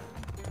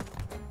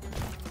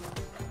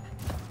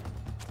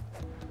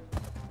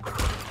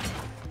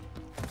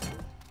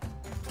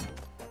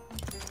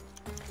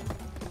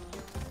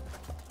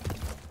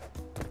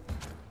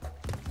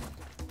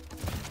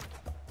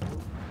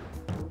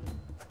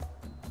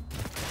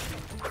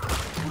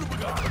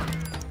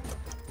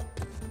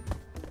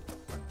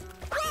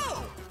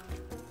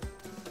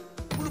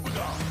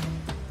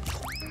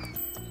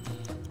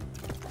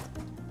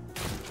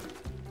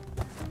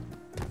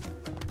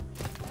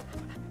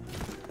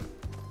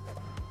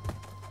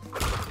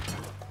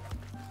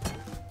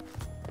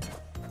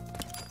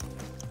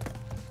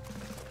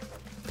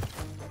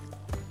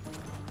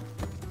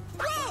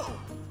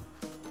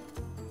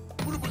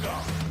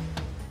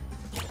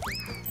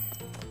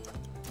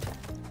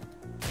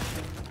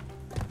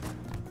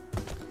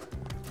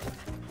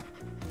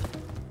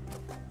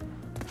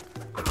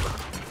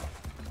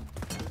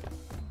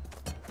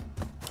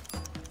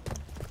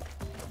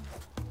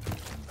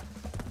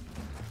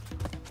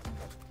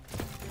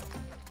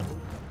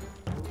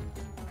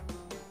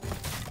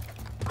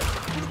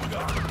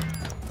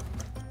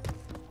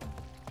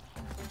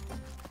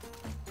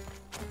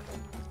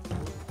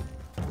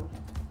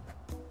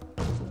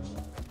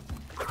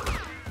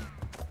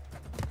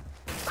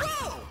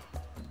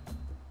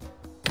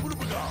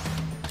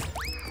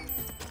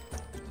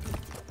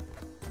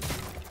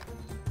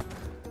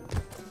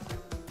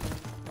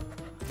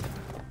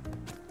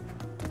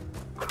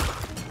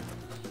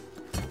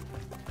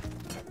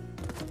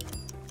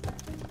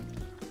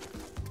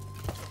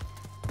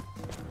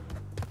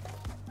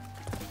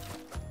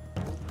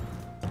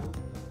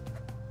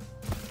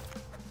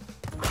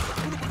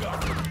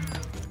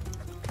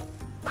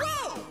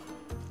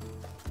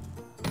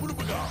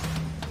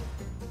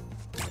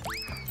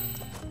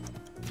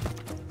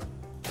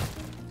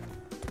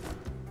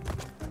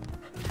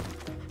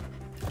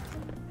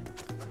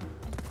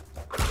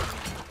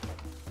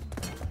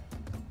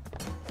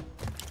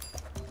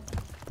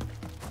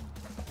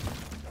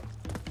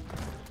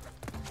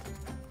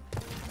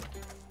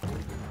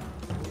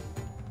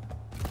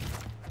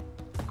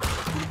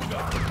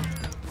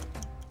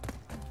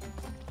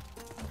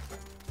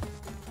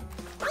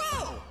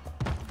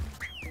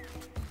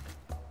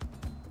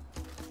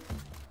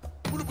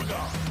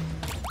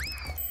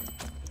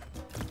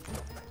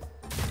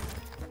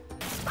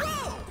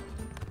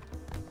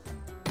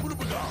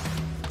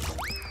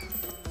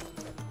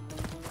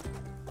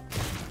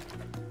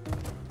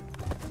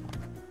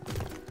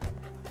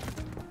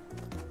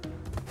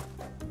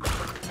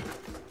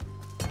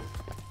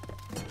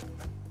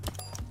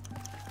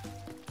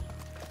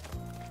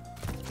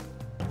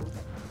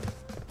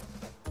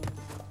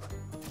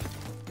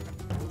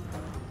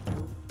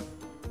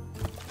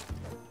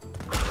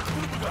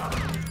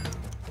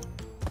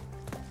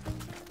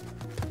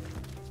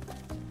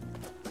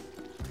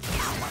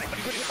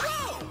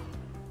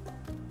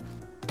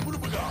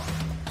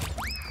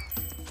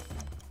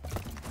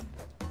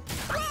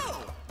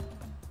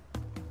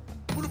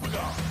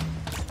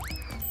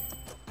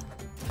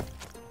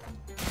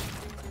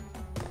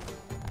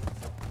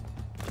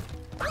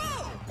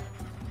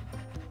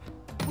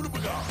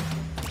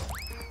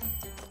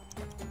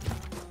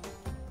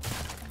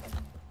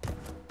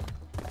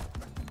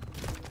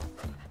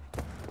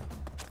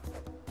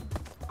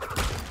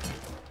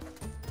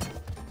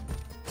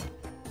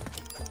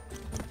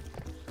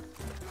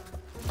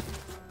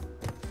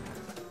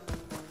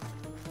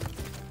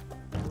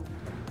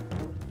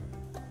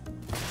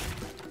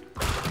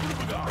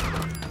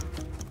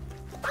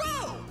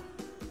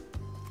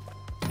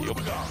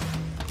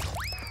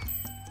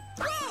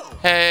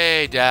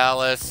 Hey,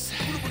 Dallas.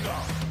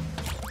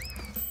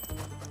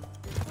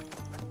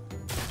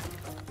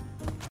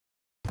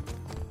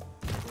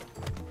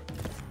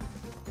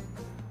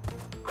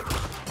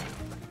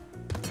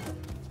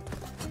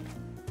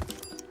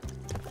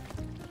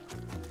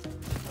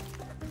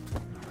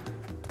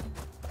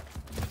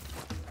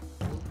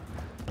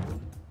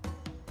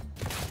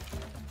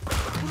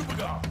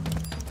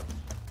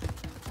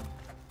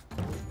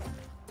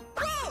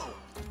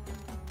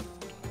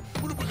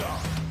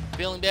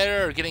 Feeling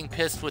better or getting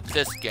pissed with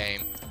this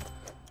game?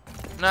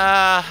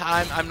 Nah,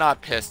 I'm not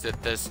pissed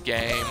at this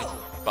game,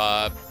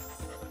 but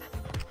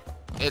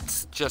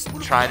it's just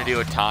trying to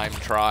do a time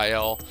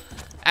trial.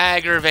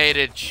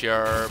 Aggravated,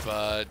 sure,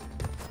 but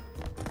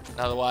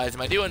otherwise,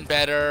 am I doing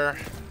better?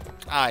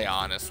 I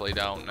honestly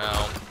don't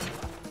know.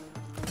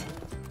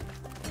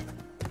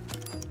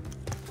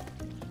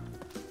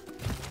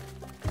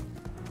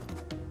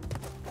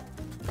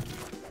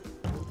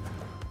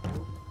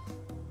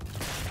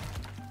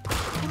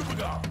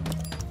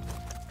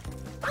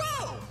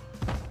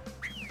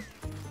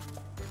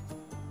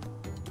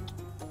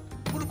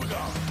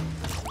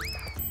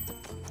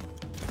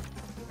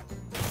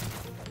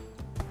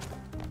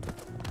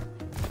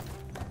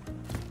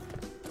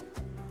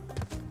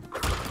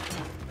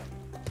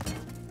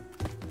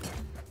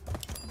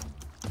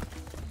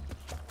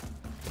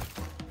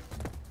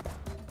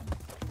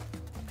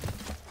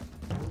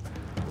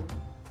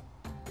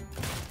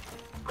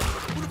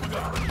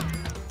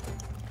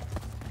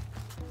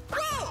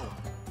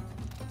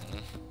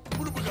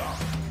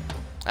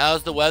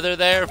 How's the weather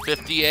there?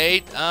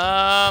 58?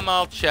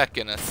 I'll check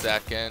in a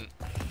second.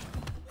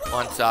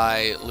 Once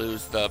I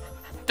lose the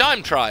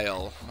time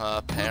trial,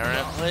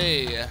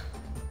 apparently.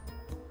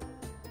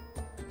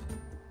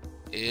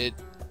 It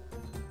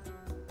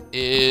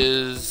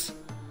is...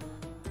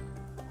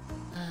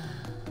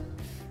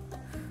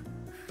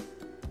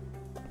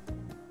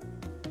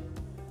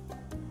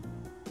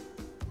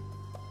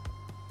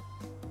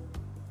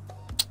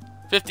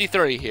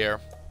 $53 here.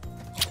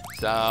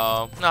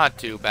 So, not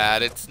too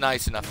bad. It's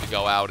nice enough to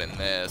go out in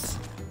this.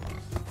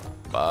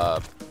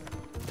 But...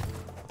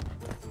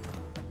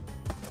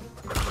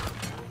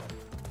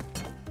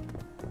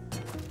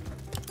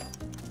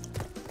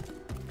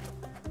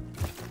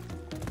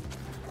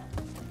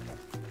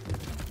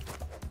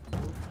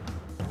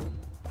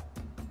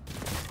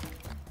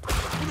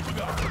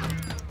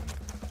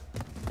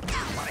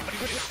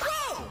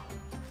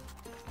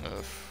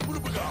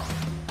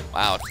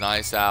 wow, it's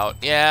nice out.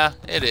 Yeah,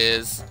 it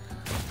is.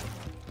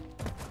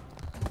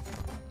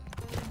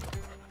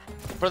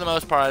 For the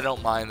most part, I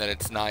don't mind that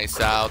it's nice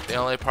out. The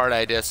only part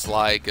I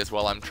dislike is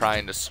while I'm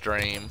trying to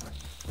stream.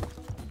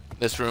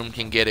 This room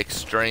can get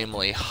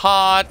extremely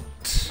hot.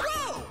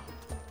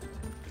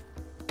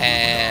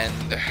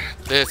 And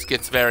this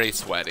gets very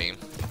sweaty.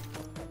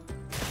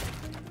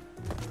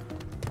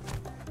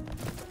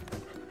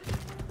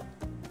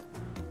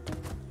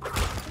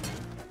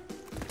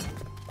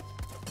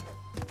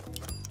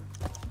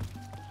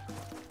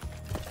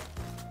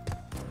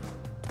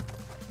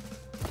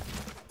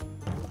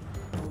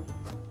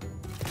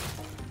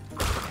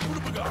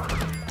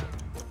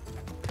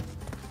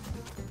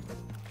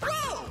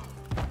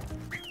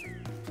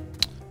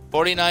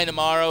 $49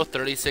 tomorrow,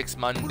 $36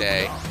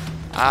 Monday.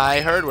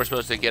 I heard we're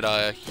supposed to get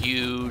a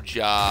huge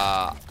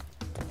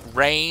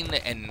rain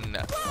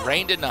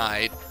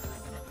tonight,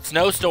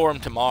 snowstorm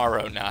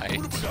tomorrow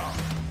night.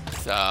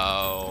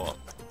 So,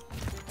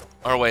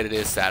 or wait, it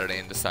is Saturday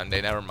into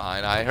Sunday. Never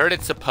mind. I heard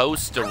it's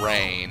supposed to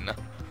rain,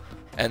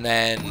 and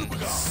then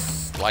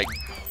like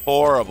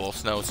horrible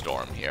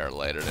snowstorm here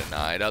later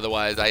tonight.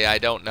 Otherwise, I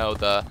don't know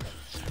the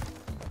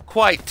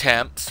quite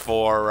temps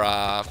for.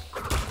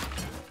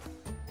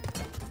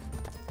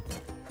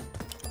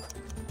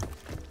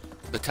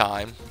 The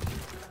time.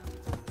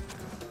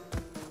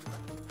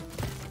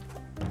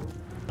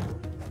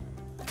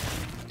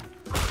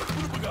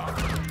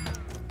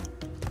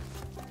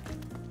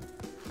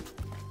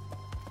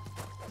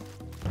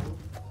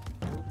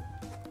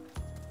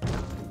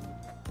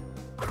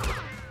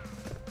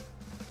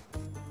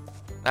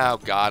 Oh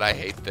God, I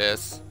hate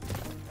this.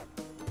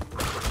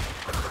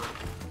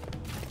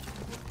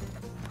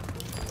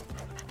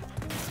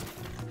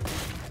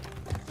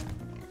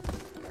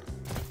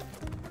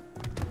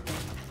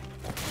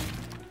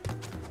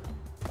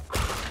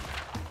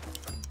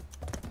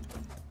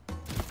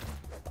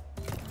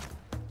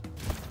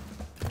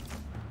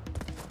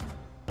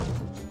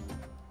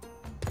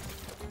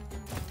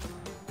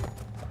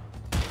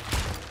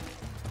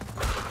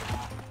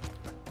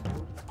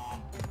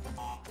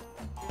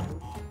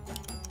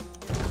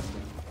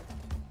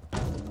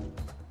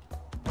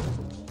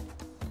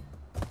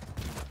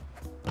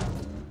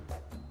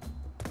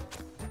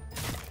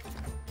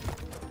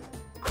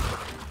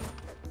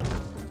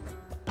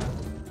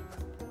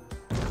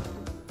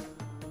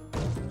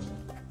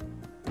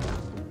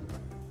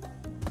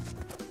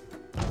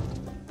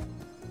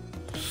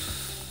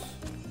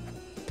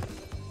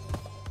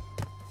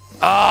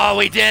 Oh,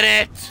 we did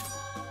it!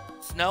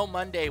 Snow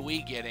Monday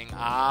we getting.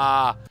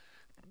 Ah.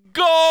 Good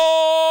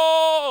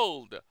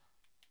Gold!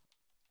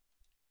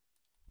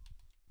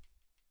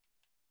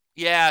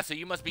 Yeah, so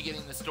you must be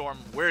getting the storm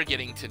we're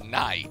getting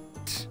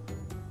tonight.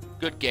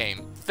 Good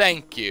game.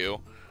 Thank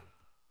you.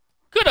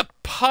 Could have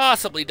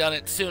possibly done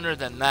it sooner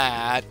than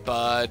that,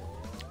 but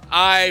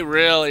I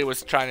really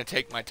was trying to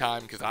take my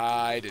time because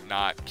I did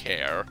not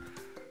care.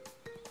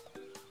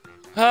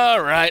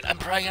 Alright, I'm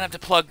probably gonna have to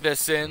plug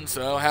this in,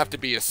 so have to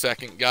be a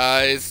second,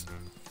 guys.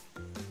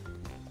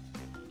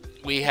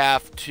 We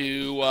have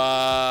to,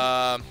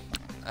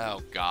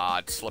 oh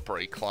god,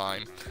 slippery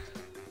climb.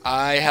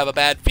 I have a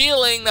bad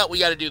feeling that we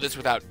gotta do this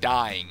without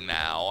dying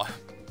now.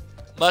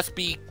 Must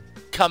be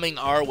coming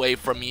our way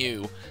from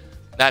you.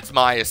 That's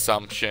my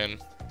assumption.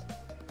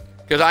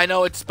 Because I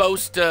know it's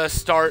supposed to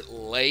start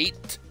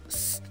late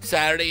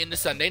Saturday into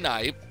Sunday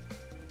night.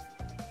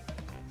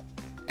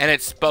 And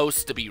it's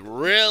supposed to be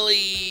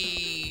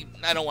really,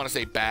 I don't want to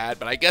say bad,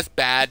 but I guess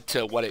bad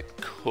to what it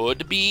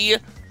could be.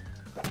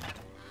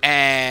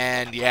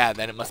 And yeah,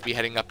 then it must be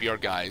heading up your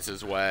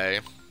guys' way.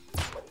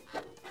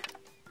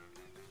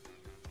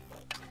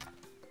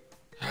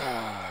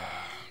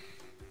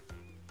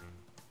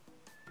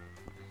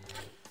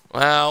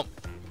 Well,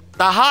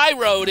 the high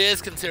road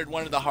is considered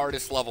one of the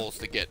hardest levels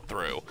to get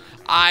through.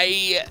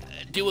 I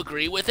do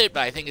agree with it,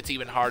 but I think it's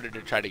even harder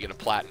to try to get a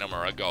platinum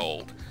or a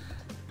gold.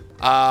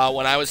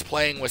 When I was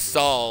playing with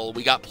Saul,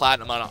 we got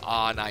platinum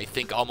on I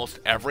think almost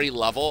every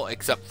level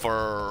except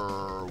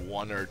for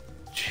 1 or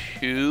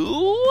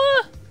 2.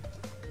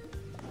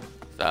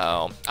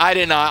 So I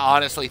did not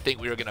honestly think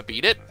we were gonna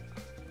beat it.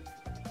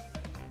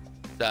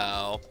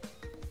 So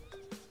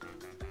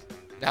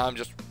now I'm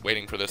just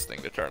waiting for this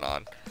thing to turn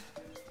on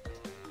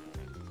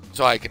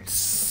so I can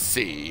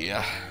see.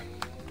 I'm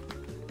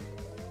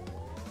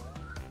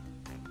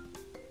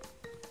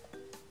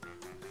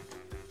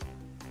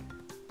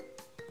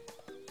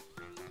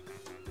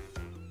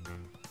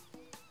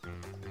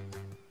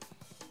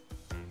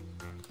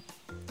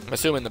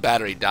assuming the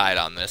battery died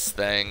on this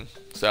thing.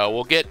 So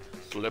we'll get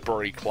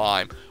Slippery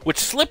Climb. Which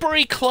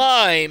Slippery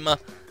Climb,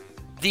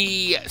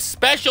 the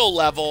special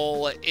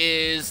level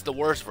is the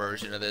worst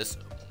version of this.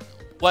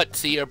 What,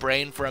 see your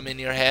brain from in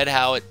your head,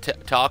 how it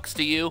talks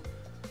to you?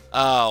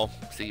 Oh,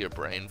 see your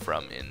brain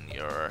from in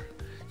your...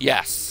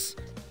 Yes,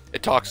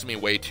 it talks to me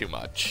way too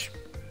much.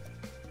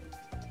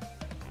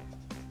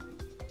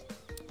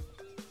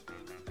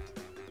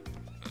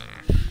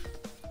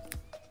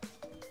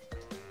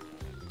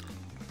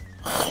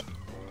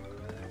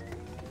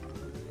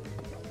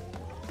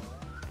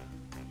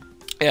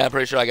 Yeah, I'm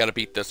pretty sure I gotta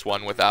beat this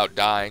one without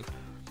dying.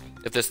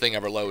 If this thing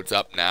ever loads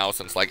up now,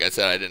 since like I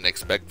said, I didn't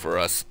expect for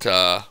us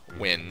to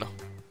win.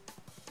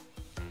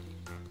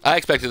 I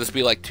expected this to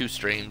be like 2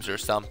 streams or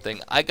something.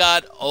 I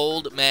got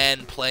old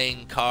man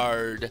playing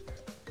card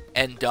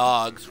and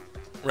dogs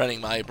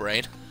running my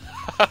brain.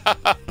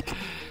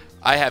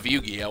 I have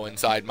Yu-Gi-Oh!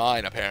 Inside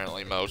mine,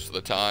 apparently, most of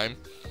the time.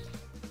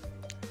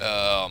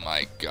 Oh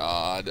my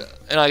god.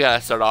 And I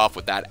gotta start off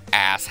with that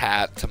ass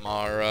hat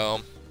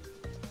tomorrow.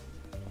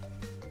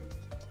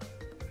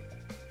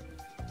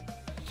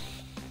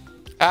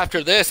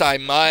 After this, I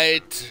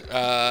might,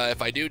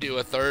 if I do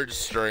a 3rd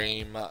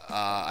stream,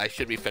 I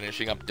should be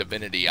finishing up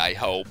Divinity, I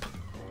hope.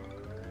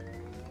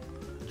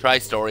 Try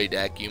Story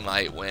Deck, you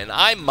might win.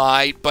 I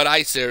might, but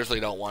I seriously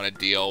don't want to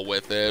deal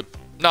with it.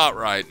 Not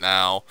right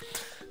now.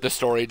 The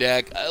Story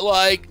Deck,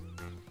 like,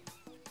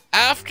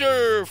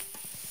 after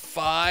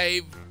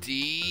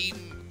 5D,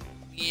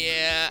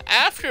 yeah,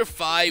 after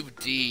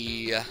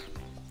 5D...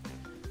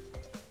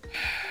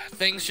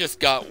 things just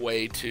got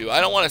way too,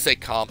 I don't want to say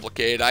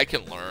complicated, I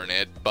can learn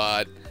it,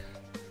 but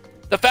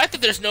the fact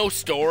that there's no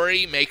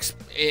story makes,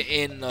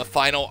 in the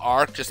final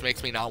arc, just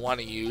makes me not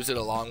want to use it,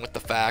 along with the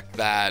fact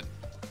that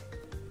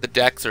the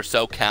decks are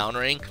so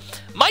countering.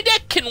 My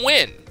deck can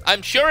win,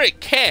 I'm sure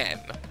it can.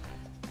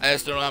 I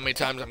just don't know how many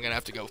times I'm going to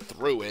have to go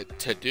through it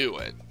to do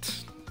it.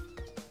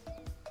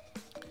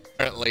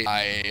 Apparently,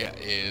 I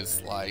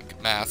is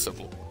like massive.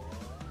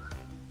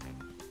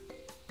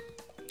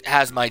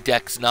 Has my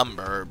deck's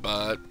number,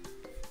 but...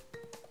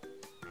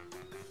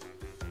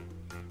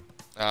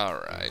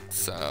 Alright,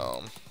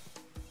 so...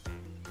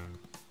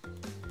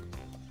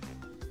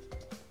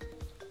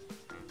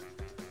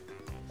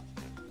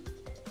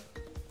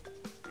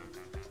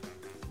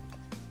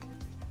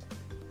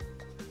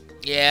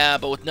 Yeah,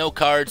 but with no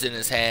cards in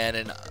his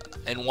hand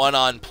and one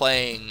on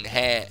playing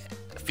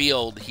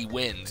field, he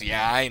wins.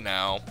 Yeah, I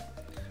know.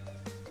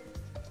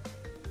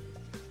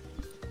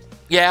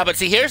 Yeah, but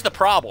see, here's the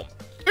problem.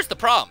 Here's the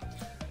problem.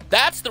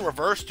 That's the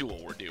reverse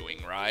duel we're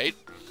doing, right?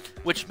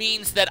 Which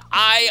means that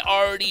I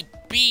already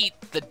beat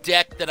the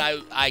deck that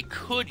I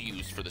could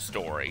use for the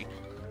story.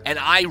 And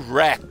I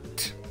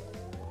wrecked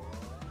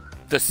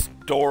the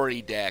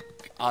story deck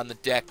on the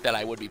deck that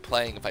I would be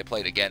playing if I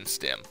played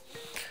against him.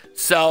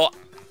 So,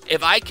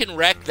 if I can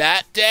wreck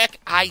that deck,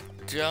 I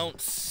don't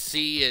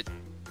see it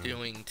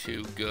doing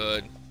too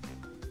good.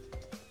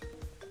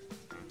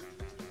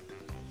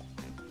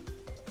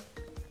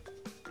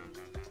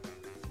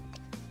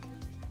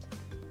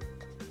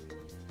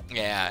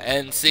 Yeah,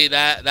 and see,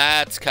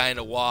 that's kind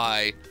of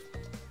why.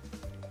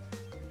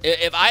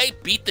 If I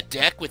beat the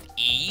deck with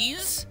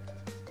ease,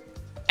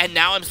 and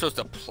now I'm supposed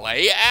to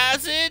play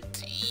as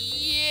it,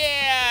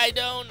 yeah, I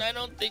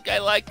don't think I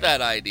like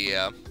that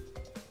idea.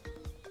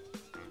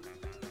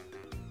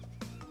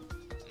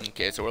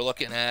 Okay, so we're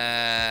looking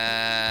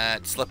at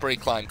Slippery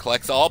Climb.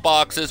 Collects all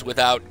boxes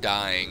without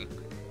dying.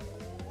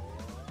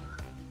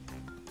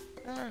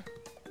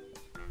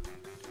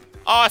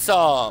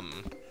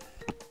 Awesome!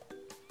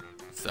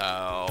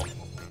 So,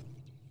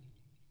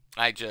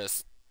 I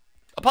just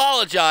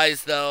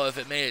apologize, though, if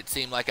it made it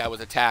seem like I was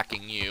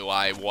attacking you.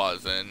 I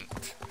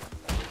wasn't.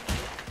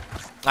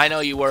 I know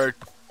you were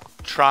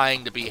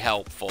trying to be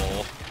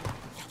helpful.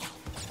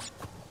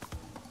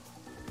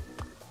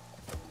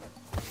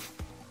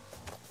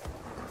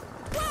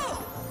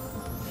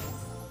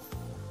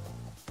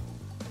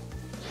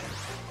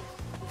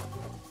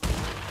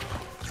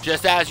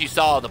 Just as you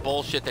saw, the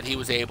bullshit that he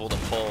was able to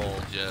pull,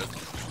 just...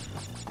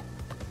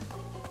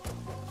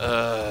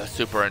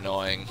 super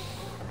annoying.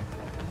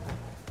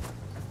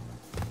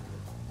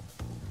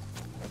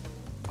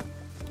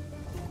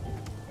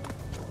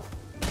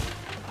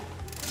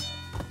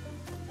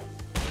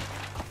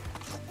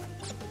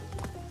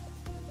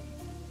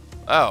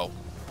 Oh,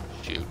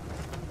 shoot.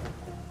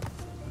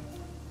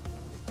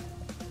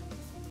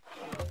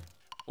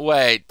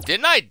 Wait,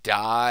 didn't I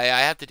die?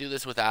 I have to do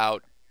this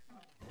without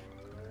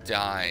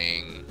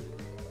dying.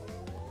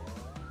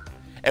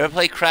 Ever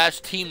play Crash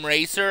Team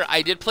Racer?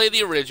 I did play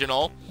the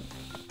original.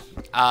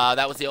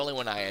 That was the only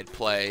one I had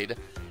played.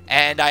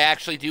 And I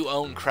actually do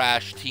own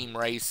Crash Team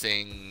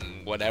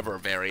Racing, whatever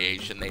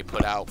variation they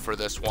put out for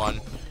this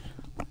one.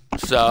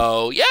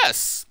 So,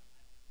 yes.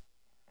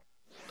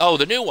 Oh,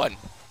 the new one.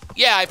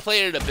 Yeah, I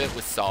played it a bit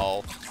with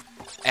Saul.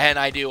 And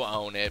I do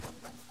own it.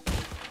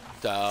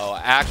 So,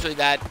 actually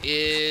that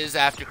is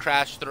after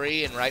Crash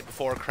 3 and right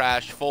before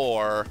Crash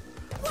 4.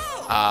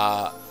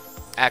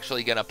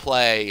 Actually gonna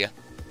play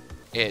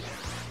it.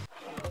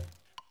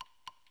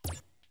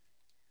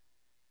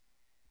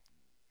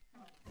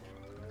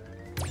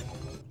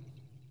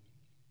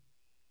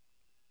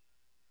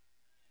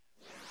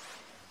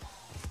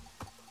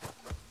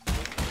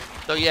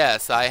 So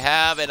yes, I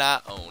have and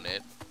I own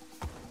it.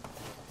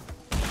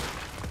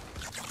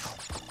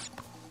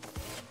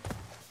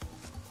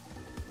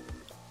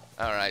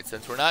 Alright,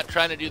 since we're not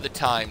trying to do the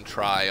time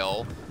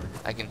trial,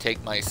 I can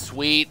take my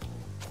sweet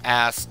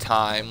ass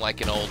time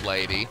like an old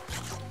lady.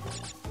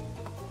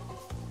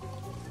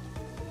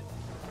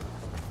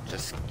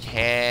 Just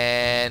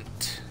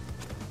can't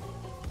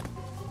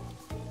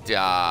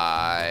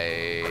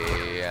die.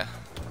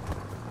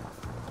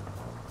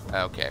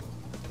 Okay.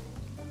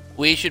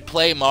 We should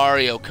play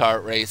Mario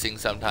Kart Racing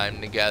sometime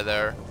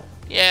together.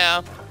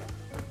 Yeah.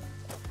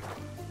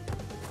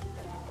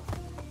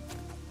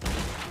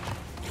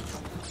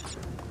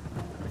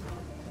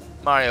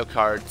 Mario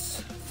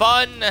Kart's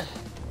fun.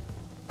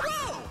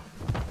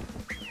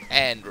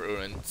 And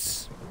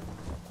ruins.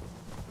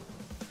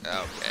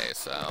 Okay,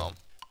 so.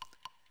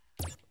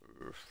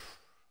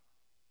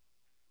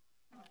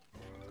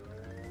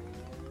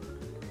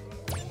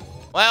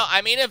 Well,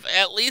 I mean, if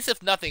at least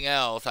if nothing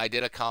else, I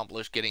did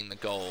accomplish getting the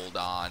gold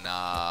on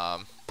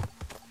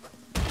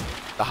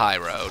the high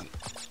road.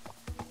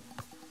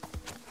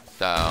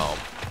 So.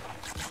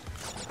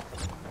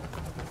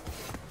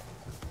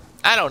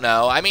 I don't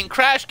know. I mean,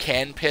 Crash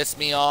can piss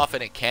me off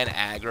and it can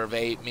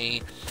aggravate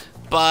me.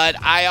 But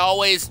I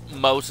always,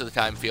 most of the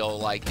time, feel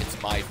like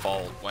it's my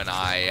fault when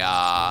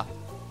I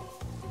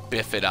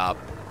biff it up.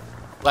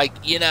 Like,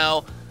 you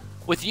know,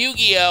 with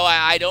Yu-Gi-Oh,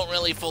 I don't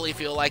really fully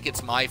feel like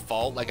it's my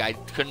fault. Like, I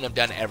couldn't have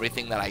done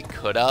everything that I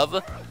could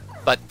have.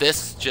 But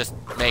this just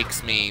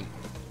makes me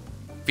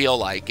feel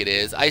like it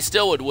is. I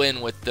still would win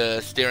with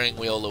the steering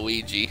wheel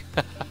Luigi.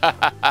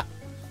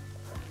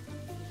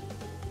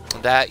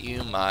 That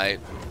you might.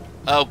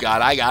 Oh,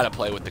 God, I gotta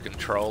play with the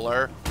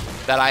controller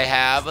that I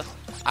have.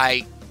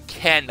 I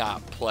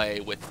cannot play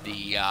with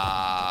the,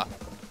 oh,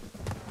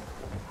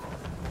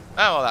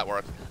 well, that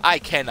works. I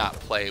cannot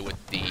play with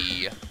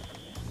the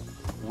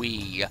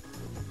Wii,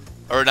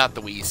 or not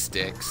the Wii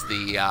sticks,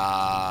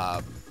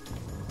 the,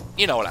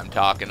 you know what I'm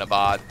talking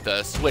about,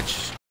 the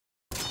Switch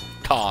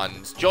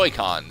cons,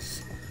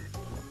 Joy-Cons.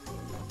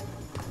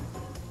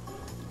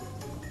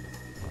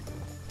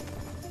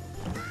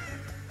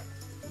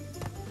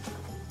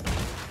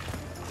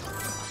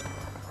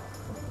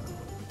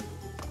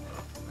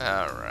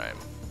 Alright.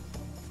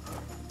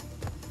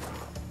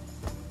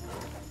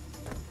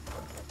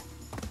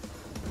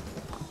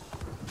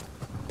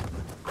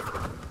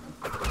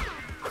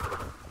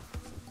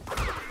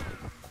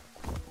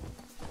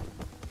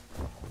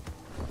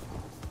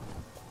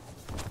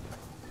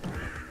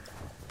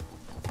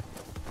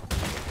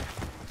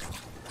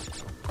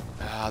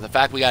 The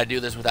fact we gotta do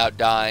this without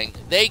dying.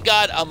 They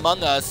got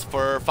Among Us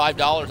for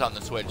 $5 on the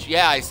Switch.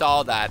 Yeah, I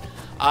saw that.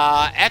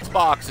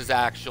 Xbox is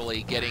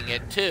actually getting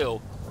it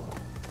too.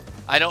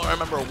 I don't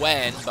remember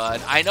when,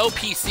 but I know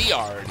PC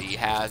already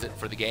has it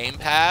for the Game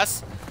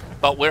Pass,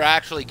 but we're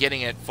actually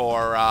getting it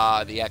for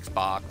the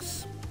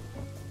Xbox.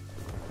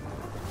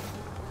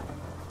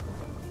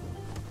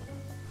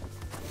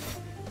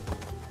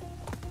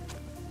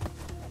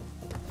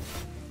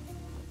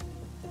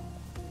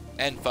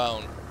 And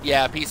phone.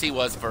 Yeah, PC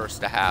was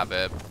first to have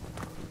it.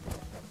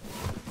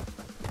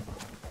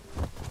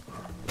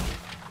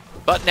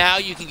 But now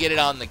you can get it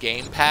on the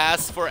Game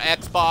Pass for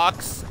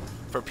Xbox,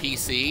 for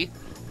PC.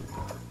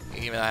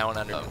 Even I don't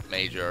under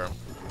major.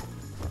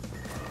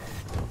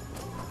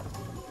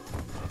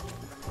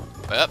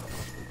 Yep.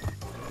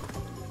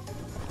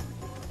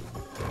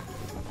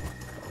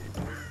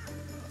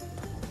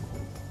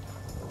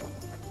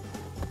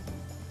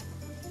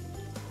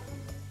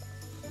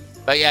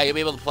 But yeah, you'll be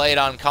able to play it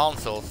on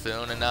console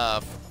soon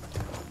enough.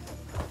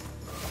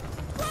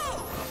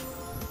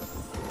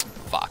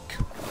 Fuck.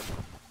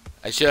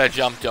 I should have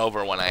jumped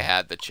over when I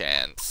had the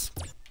chance.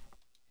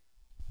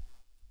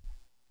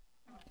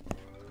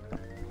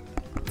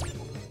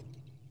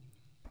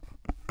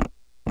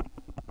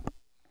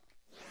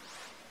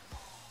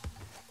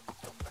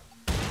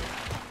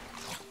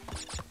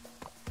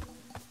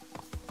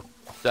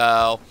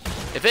 So,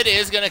 if it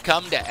is going to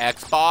come to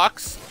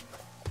Xbox,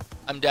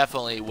 I'm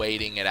definitely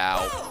waiting it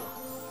out.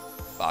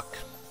 Fuck.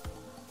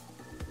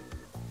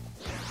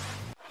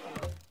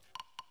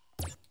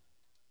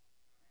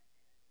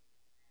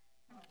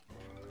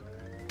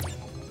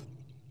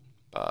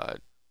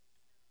 But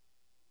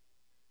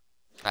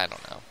I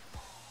don't know.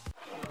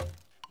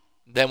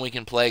 Then we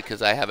can play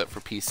because I have it for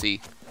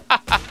PC.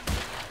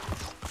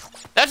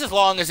 That's as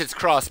long as it's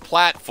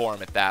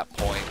cross-platform at that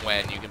point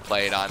when you can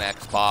play it on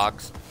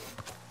Xbox.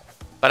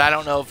 But I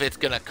don't know if it's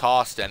gonna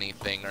cost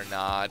anything or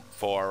not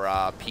for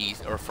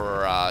PC or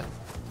for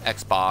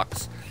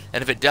Xbox.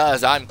 And if it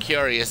does, I'm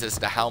curious as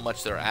to how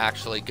much they're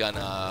actually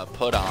gonna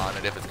put on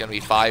it. If it's gonna be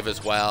 5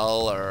 as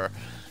well, or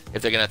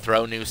if they're gonna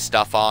throw new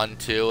stuff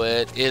onto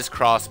it. Is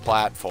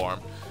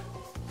cross-platform?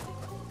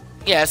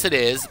 Yes, it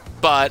is.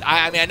 But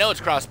I mean, I know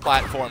it's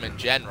cross-platform in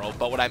general.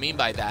 But what I mean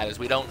by that is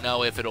we don't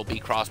know if it'll be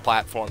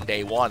cross-platform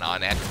day one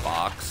on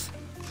Xbox.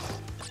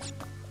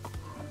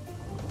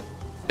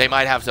 They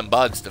might have some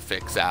bugs to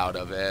fix out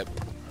of it.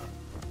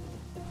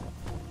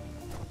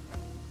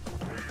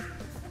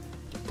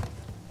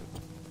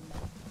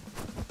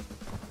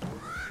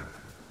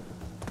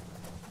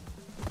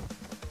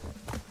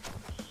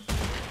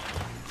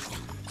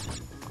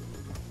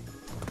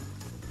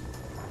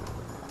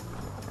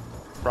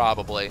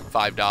 Probably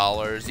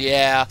 $5.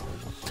 Yeah,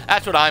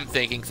 that's what I'm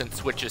thinking since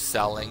Switch is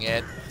selling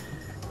it.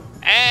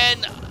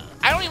 And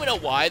I don't even know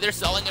why they're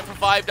selling it for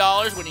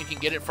 $5 when you can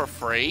get it for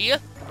free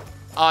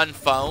on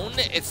phone.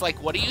 It's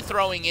like, what are you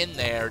throwing in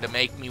there to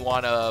make me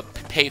want to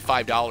pay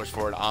 $5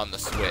 for it on the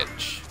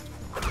Switch?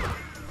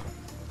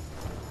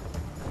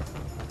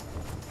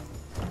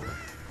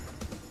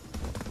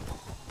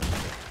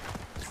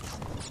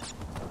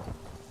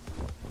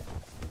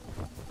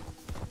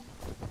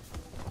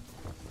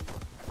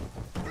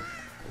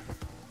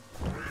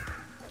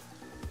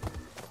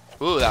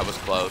 Ooh, that was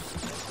close.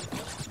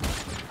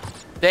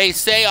 They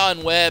say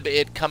on web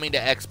it coming to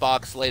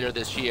Xbox later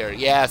this year.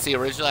 Yeah, see,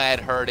 originally I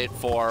had heard it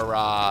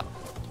for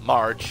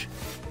March,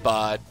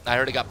 but I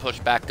heard it got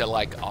pushed back to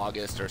like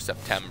August or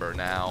September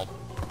now.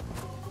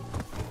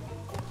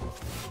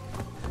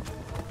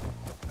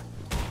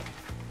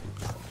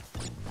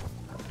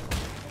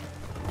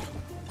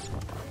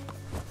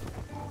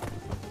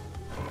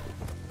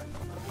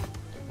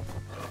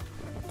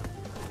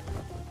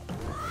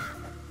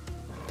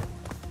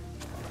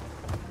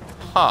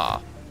 Huh.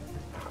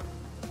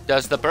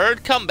 Does the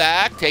bird come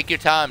back? Take your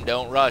time,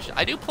 don't rush.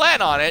 I do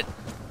plan on it.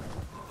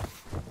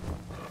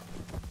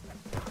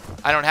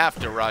 I don't have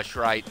to rush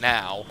right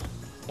now.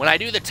 When I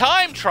do the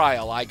time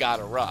trial, I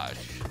gotta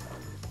rush.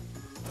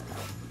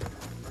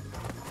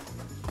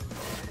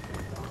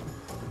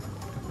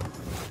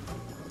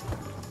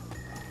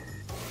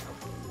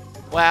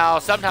 Well,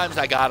 sometimes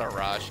I gotta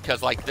rush,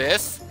 because like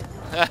this...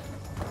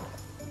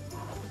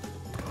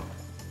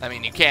 I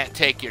mean, you can't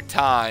take your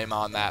time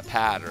on that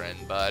pattern,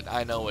 but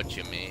I know what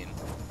you mean.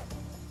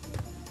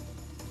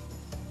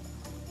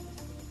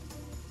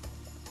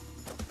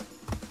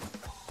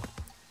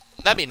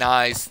 That'd be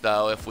nice,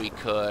 though, if we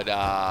could,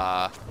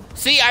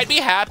 See, I'd be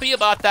happy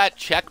about that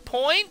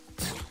checkpoint.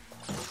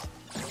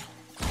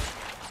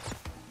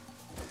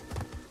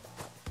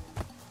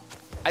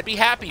 I'd be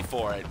happy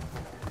for it.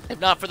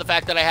 If not for the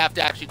fact that I have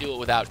to actually do it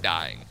without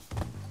dying.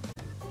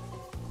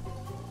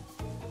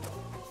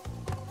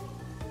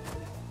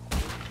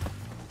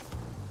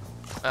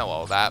 Oh,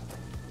 well, that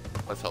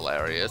was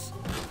hilarious.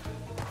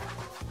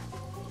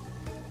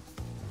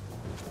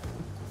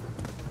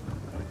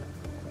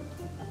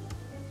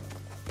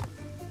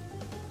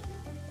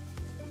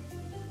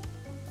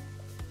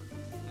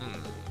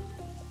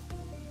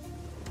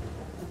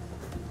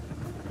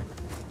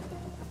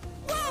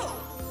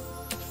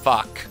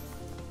 Fuck.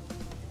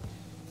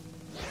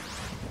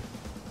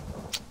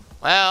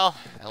 Well,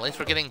 at least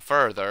we're getting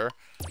further.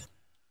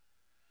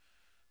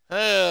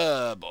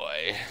 Oh,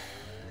 boy.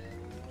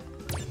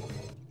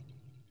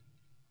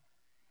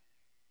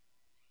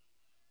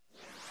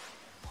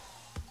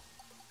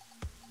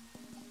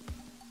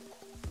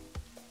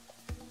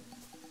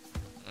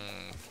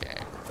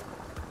 Okay.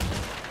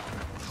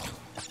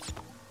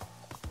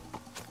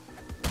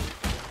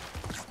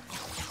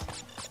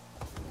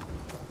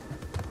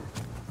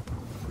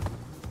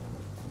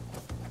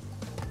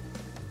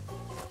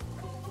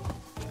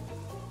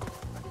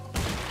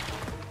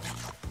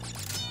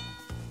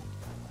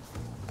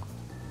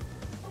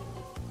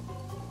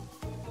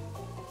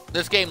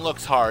 This game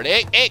looks hard.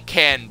 It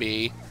can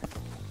be.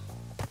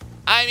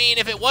 I mean,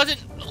 if it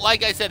wasn't,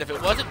 like I said, if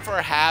it wasn't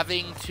for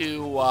having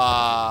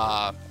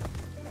to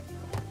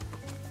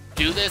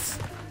do this,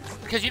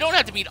 because you don't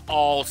have to beat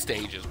all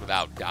stages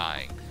without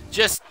dying.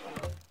 Just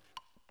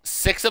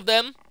 6 of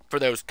them for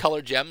those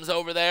color gems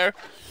over there.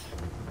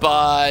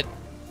 But,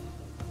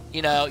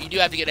 you know, you do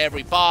have to get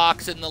every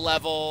box in the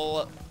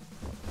level.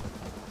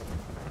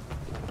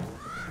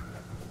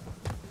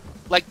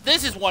 Like,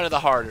 this is one of the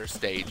harder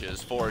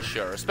stages, for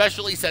sure.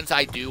 Especially since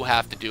I do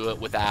have to do it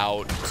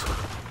without,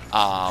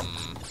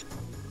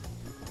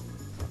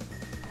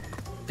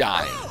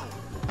 dying.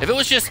 If it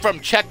was just from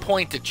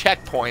checkpoint to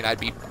checkpoint, I'd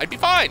be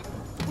fine.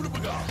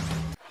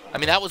 I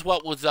mean, that was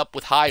what was up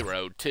with High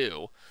Road,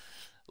 too.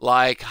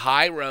 Like,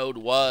 High Road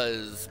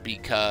was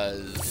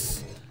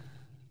because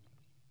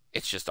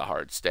it's just a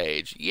hard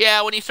stage.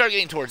 Yeah, when you start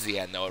getting towards the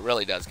end, though, it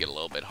really does get a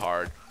little bit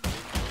hard.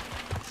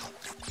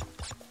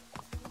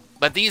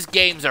 But these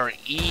games are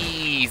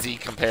easy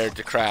compared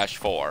to Crash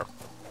 4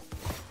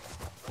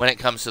 when it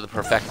comes to the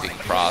perfecting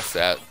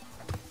process.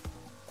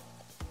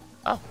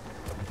 Oh.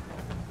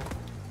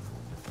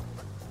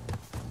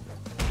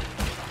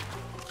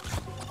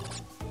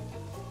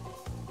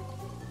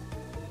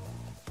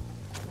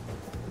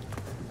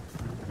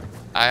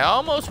 I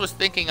almost was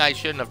thinking I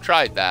shouldn't have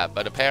tried that,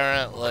 but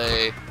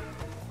apparently...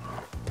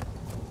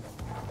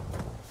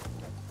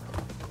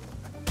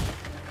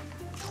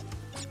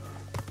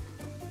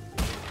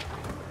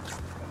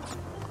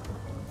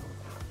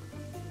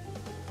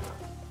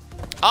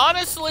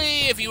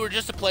 Honestly, if you were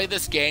just to play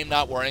this game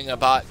not worrying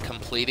about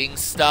completing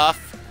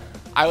stuff,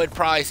 I would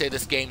probably say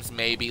this game's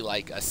maybe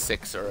like a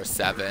 6 or a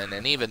 7,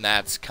 and even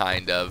that's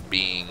kind of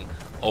being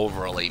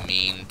overly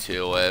mean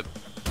to it.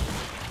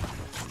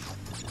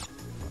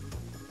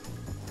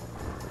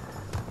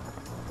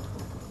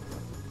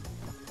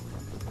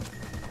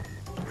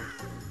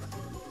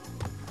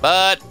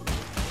 But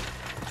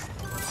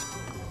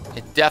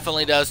it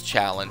definitely does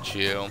challenge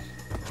you.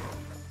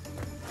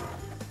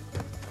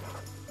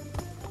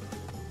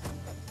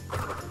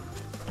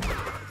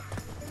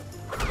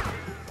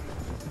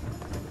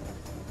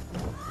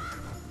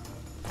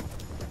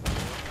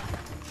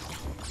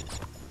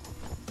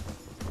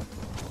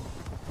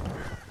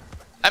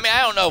 I mean,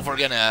 I don't know if we're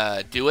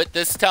gonna do it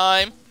this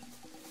time.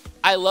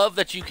 I love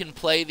that you can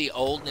play the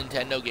old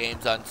Nintendo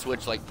games on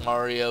Switch, like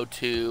Mario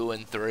 2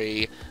 and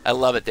 3. I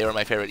love it. They were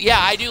my favorite. Yeah,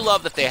 I do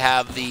love that they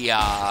have the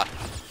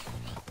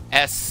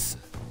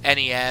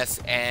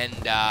SNES and,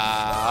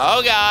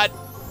 oh god.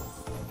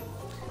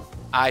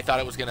 I thought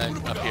it was gonna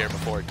appear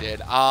before it did.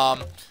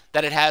 That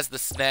it has the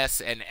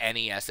SNES and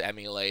NES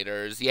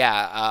emulators.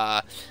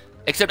 Yeah,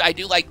 except I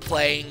do like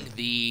playing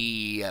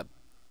the...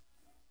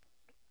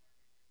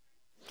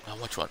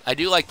 which one? I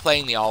do like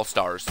playing the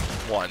All-Stars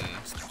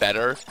ones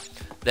better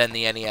than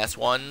the NES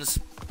ones.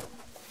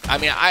 I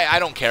mean, I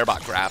don't care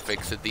about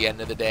graphics at the end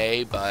of the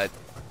day, but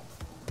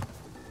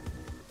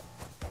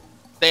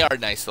they are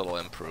nice little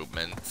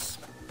improvements.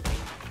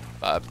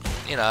 But,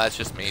 you know, that's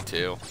just me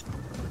too.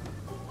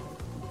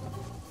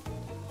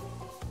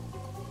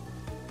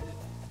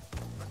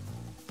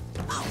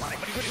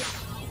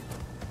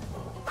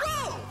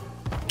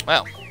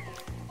 Well.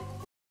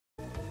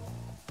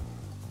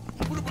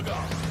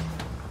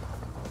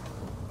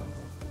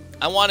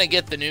 I want to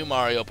get the new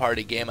Mario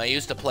Party game. I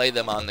used to play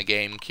them on the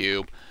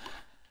GameCube.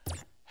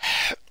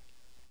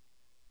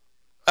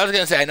 I was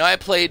going to say, I know I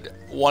played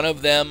one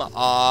of them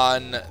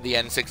on the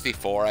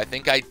N64. I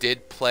think I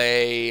did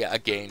play a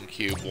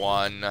GameCube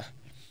one.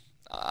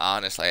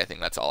 Honestly, I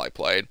think that's all I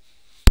played.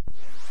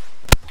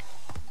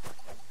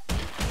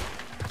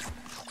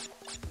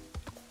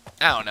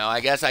 I don't know. I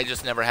guess I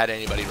just never had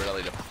anybody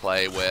really to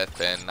play with,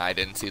 and I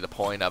didn't see the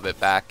point of it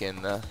back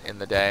in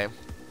the day.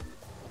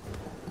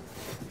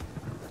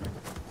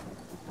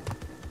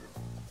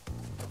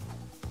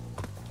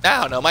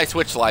 I don't know, my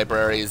Switch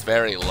library is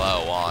very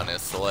low,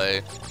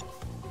 honestly.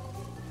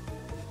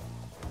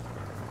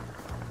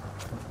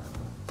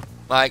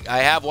 Like, I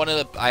have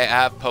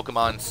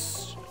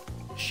Pokemon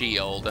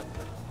Shield.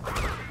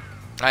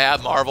 I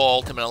have Marvel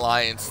Ultimate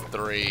Alliance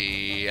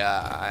 3.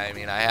 I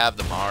mean, I have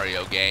the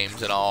Mario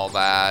games and all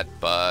that,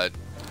 but...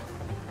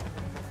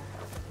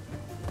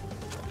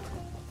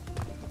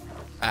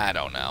 I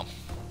don't know.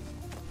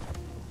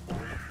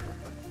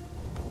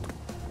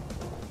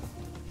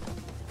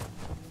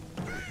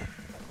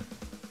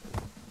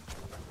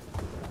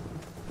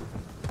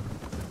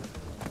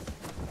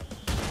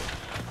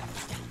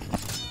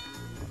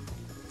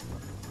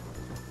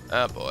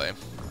 Oh boy.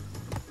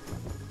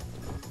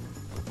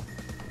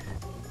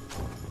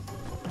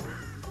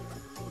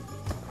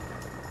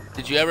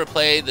 Did you ever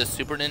play the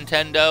Super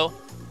Nintendo?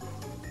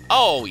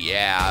 Oh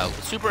yeah,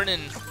 if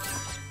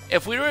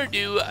we were to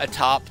do a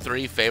top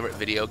 3 favorite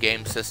video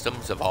game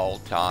systems of all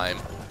time,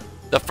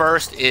 the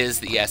first is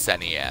the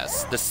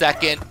SNES. The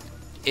second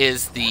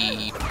is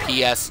the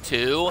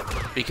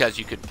PS2, because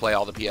you could play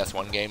all the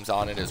PS1 games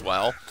on it as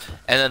well.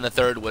 And then the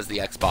third was the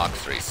Xbox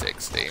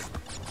 360.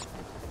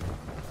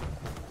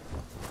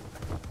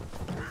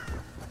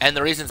 And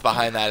the reasons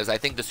behind that is I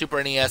think the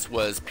Super NES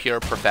was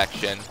pure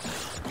perfection.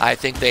 I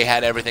think they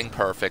had everything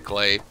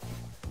perfectly.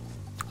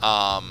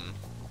 And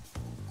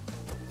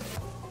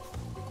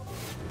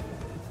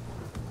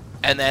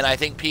then I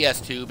think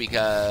PS2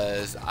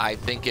 because I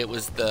think it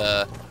was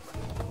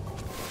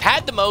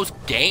had the most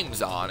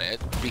games on it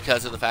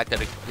because of the fact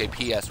that it was a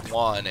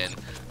PS1 and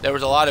there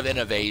was a lot of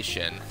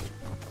innovation.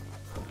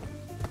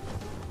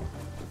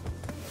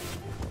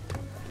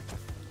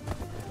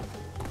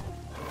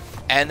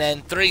 And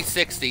then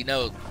 360,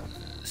 no,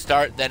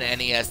 start, then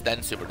NES,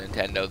 then Super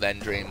Nintendo, then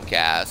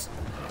Dreamcast.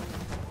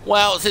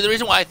 Well, see, the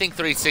reason why I think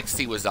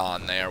 360 was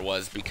on there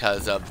was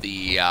because of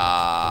the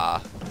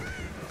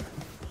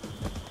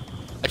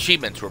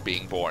achievements were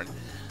being born.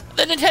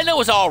 The Nintendo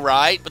was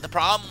alright, but the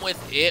problem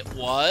with it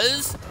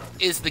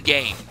is the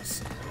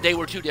games. They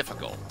were too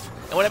difficult.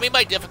 And what I mean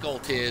by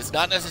difficult is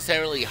not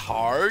necessarily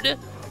hard.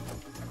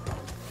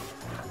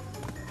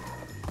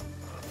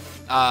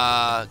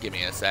 Give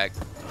me a sec.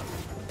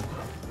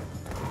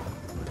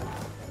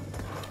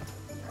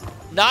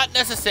 Not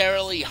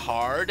necessarily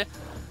hard,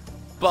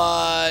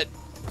 but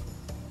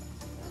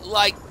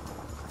like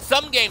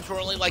some games were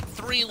only like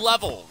 3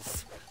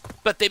 levels,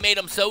 but they made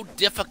them so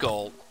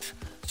difficult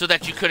so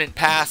that you couldn't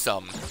pass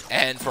them,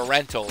 and for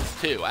rentals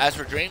too. As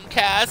for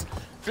Dreamcast,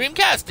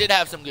 Dreamcast did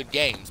have some good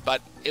games,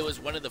 but it was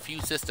one of the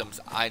few systems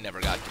I never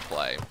got to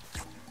play.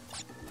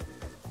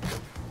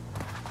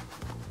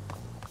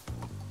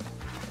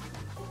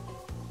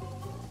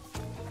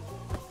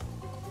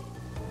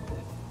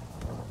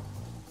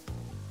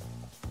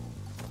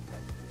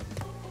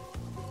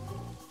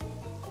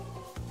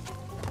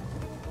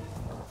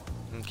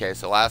 Okay,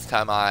 so last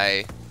time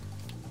I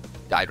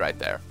died right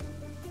there.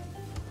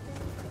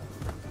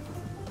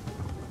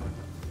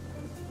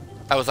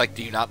 I was like,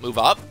 do you not move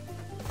up?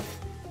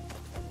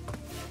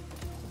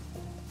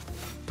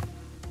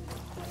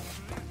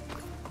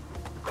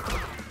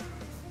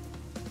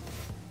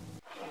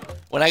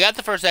 When I got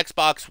the first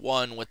Xbox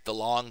One with the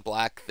long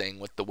black thing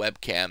with the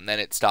webcam, then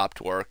it stopped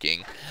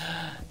working.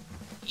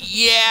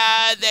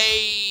 Yeah,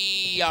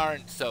 they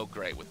aren't so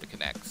great with the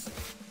Kinects.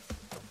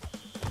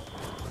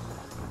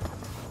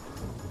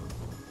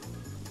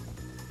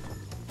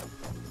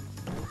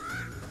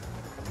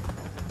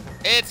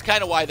 It's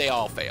kind of why they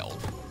all failed.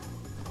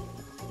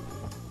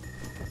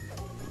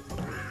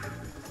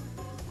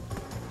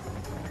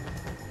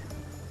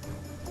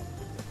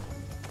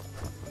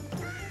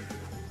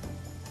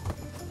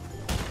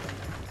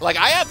 Like,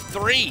 I have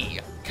 3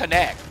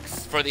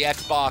 Kinects for the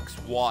Xbox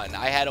One.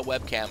 I had a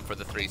webcam for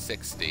the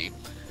 360.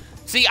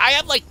 See, I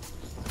had like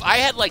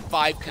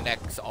 5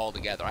 Kinects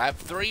altogether. I have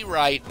 3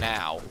 right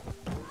now.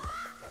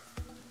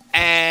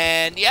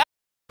 And yeah,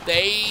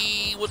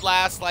 they would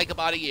last like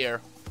about a year.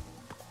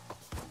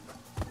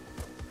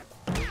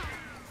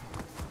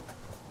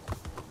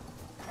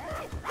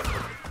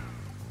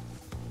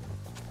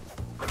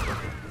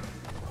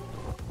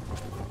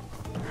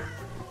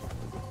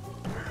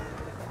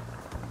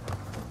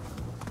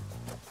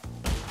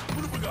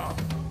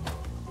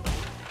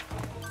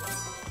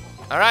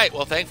 Alright,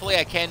 well, thankfully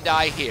I can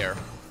die here.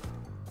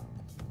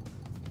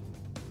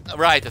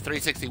 Right, the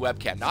 360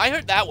 webcam. Now, I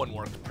heard that one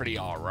worked pretty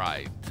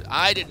alright.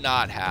 I did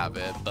not have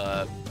it,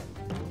 but...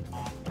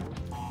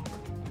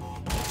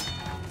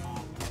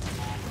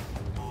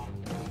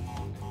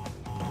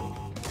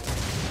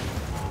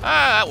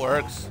 that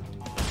works.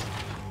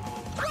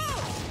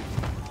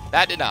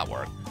 That did not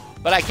work.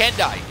 But I can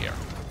die here,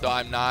 so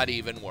I'm not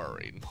even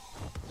worried.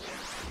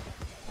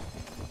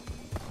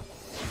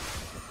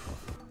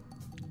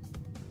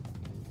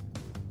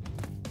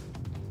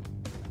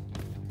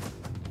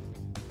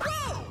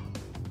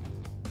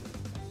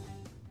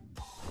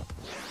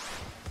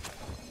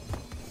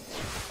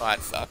 Oh, that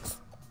sucks.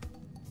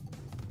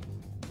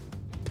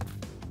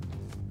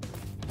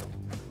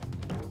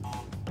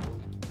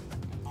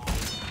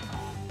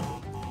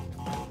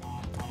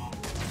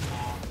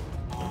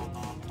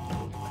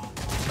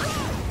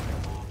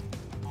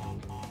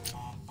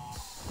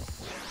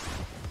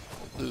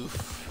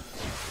 Oof.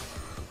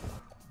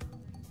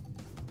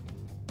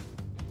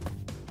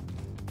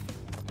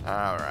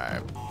 All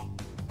right.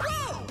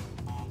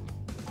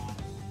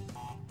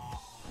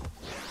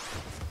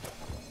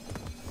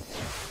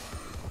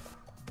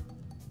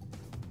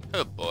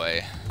 Oh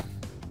boy.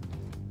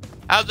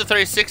 How'd the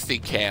 360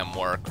 cam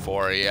work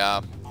for you?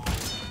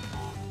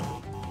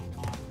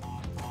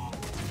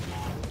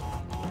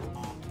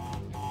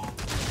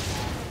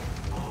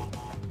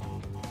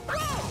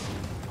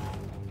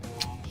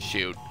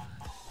 Shoot.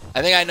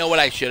 I think I know what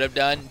I should have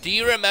done. Do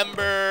you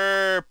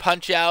remember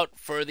Punch-Out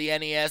for the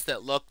NES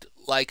that looked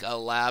like a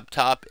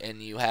laptop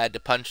and you had to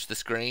punch the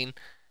screen?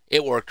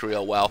 It worked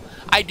real well.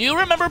 I do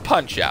remember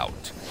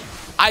Punch-Out.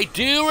 I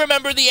do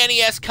remember the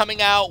NES coming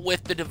out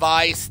with the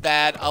device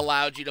that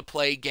allowed you to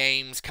play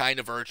games kind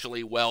of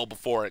virtually well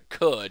before it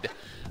could.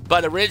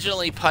 But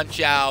originally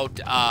Punch-Out,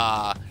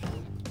 I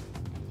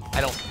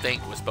don't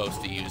think was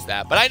supposed to use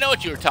that. But I know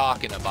what you were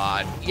talking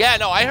about. Yeah,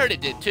 no, I heard it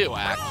did too,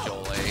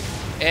 actually.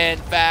 In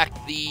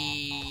fact,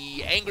 the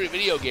the Angry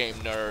Video Game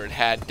Nerd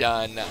had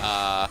done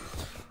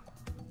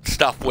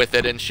stuff with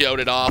it and showed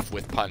it off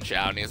with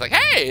Punch-Out, and he's like,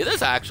 hey,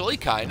 this actually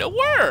kind of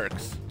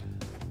works.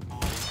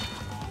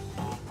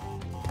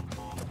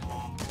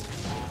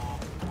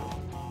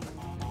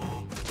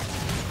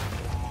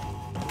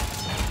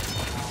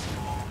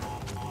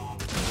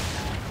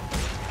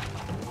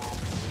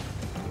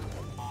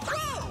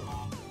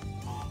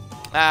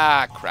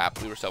 Ah,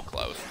 crap, we were so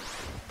close.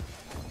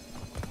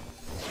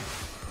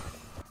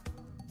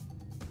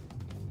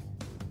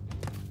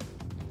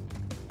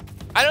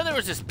 I know there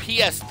was this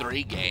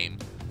PS3 game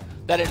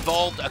that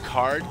involved a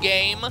card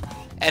game,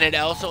 and it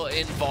also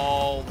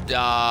involved,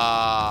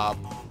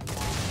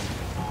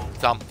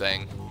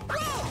 something.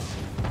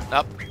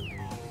 Nope.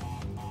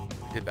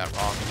 Did that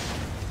wrong.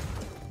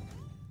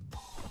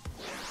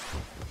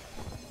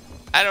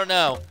 I don't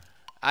know.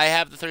 I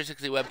have the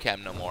 360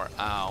 webcam no more.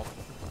 Ow.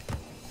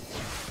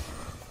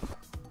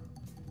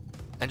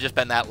 And just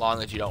been that long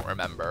that you don't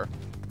remember.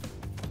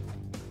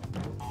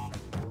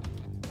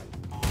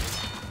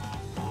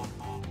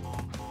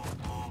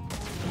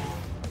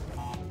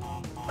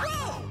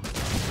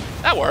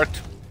 That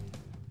worked.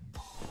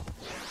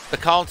 The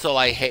console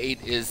I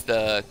hate is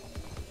the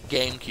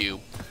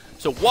GameCube.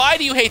 So why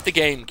do you hate the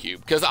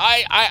GameCube? Because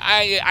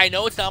I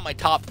know it's not my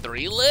top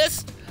 3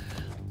 list,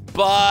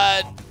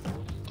 but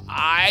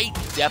I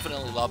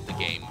definitely love the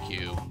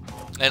GameCube.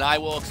 And I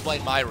will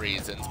explain my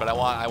reasons, but I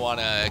want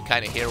to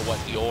kind of hear what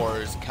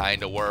yours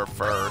kind of were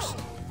first.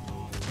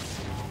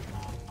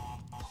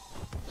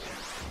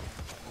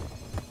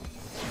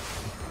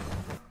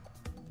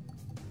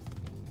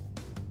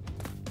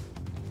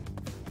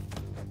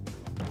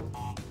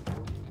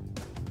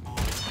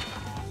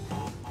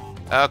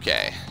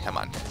 Okay, come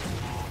on.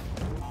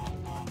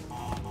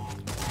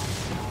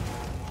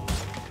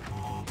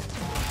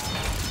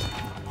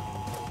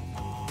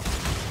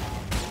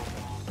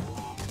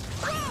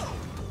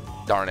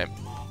 Darn it.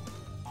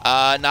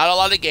 Not a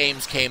lot of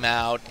games came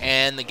out,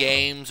 and the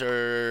games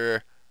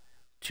are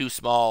too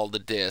small, the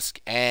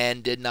disc,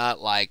 and did not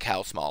like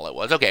how small it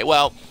was. Okay,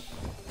 well,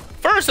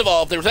 first of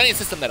all, if there was any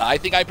system that I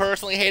think I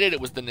personally hated,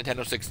 it was the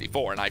Nintendo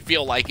 64, and I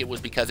feel like it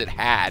was because it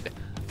had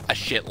a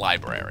shit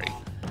library.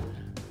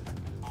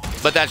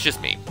 But that's just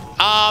me.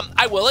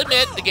 I will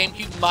admit, the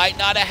GameCube might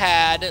not have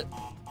had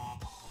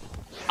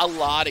a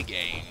lot of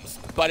games,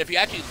 but if you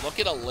actually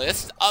look at a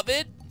list of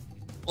it,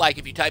 like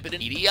if you type it in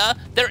media,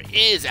 there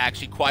is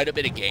actually quite a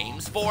bit of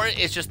games for it.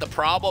 It's just the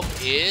problem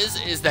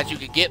is that you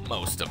could get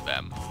most of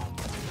them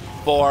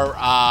for,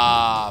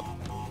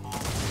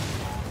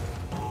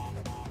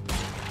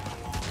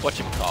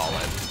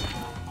 whatchamacallit.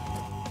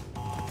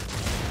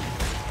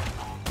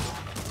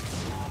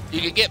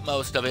 You could get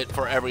most of it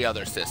for every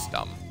other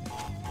system.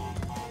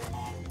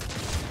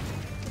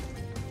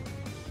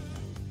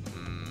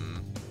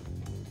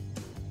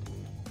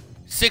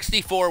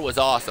 64 was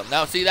awesome.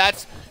 Now, see,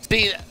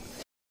 the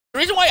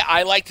reason why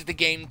I liked the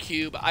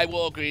GameCube, I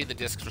will agree the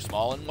discs were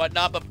small and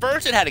whatnot, but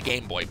first it had a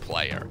Game Boy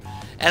player.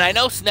 And I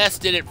know SNES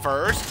did it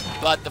first,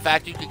 but the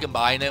fact you could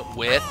combine it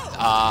with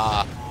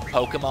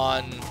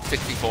Pokemon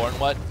 64 and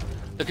what,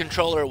 the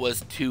controller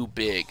was too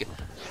big.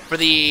 For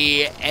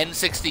the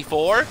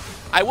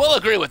N64, I will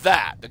agree with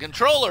that. The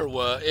controller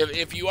was,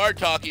 if you are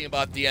talking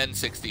about the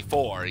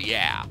N64,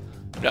 yeah.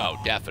 No,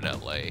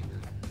 definitely.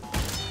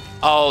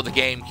 Oh, the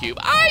GameCube.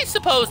 I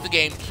suppose the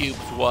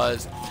GameCube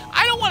was,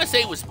 I don't want to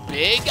say it was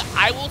big.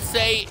 I will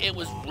say it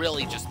was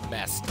really just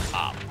messed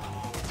up.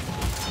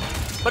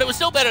 But it was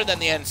still better than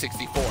the N64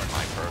 in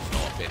my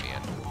personal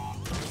opinion.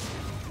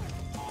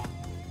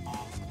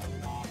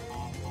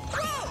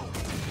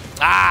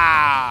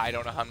 Ah, I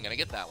don't know how I'm going to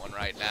get that one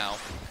right now.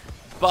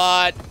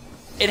 But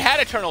it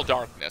had Eternal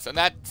Darkness, and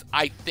that's,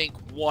 I think,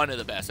 one of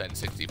the best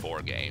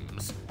N64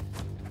 games.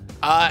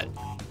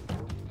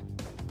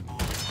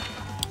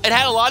 It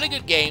had a lot of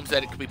good games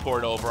that it could be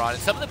poured over on, and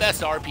some of the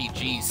best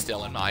RPGs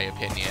still, in my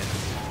opinion.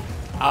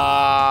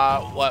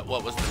 What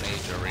was the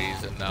major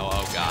reason, though?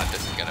 Oh, God,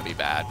 this is going to be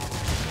bad.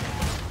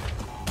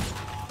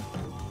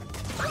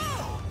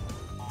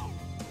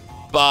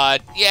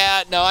 But,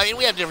 yeah, no, I mean,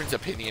 we have different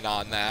opinion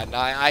on that, and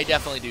I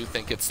definitely do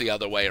think it's the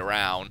other way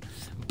around.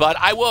 But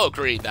I will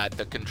agree that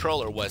the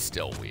controller was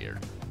still weird.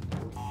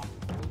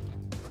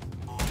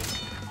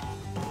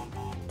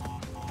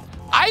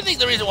 I think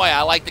the reason why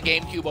I like the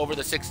GameCube over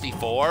the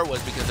 64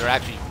 was because there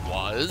actually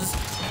was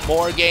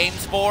more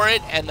games for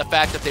it, and the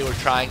fact that they were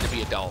trying to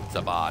be adults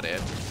about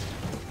it.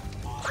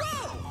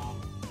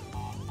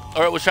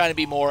 Or it was trying to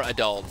be more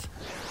adult.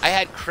 I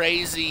had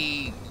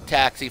Crazy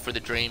Taxi for the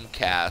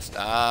Dreamcast.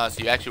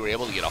 So you actually were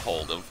able to get a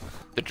hold of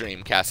the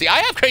Dreamcast. See, I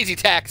have Crazy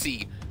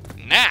Taxi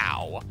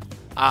now.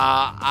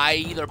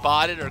 I either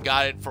bought it or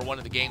got it for one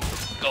of the games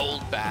from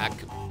Gold back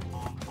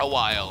a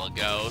while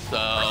ago,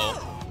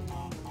 so...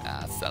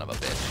 son of a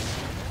bitch.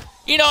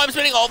 You know, I'm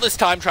spending all this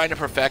time trying to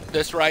perfect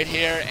this right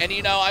here, and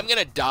you know, I'm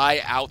gonna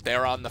die out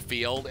there on the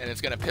field, and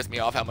it's gonna piss me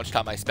off how much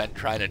time I spent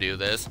trying to do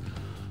this.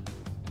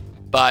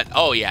 But,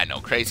 oh yeah, no,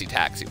 Crazy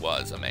Taxi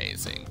was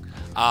amazing.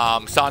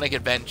 Sonic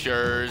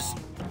Adventures.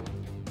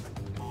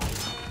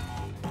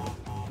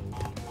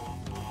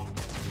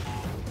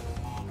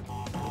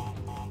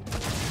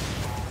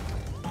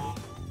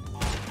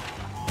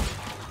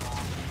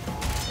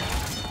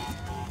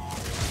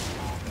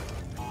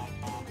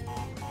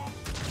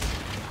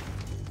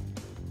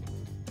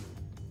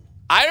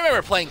 I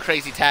remember playing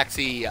Crazy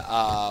Taxi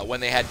when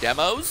they had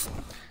demos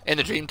and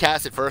the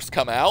Dreamcast had first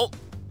come out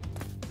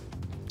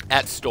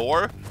at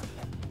store.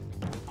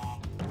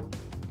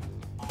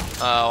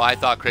 Oh, I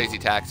thought Crazy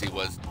Taxi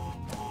was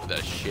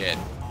the shit.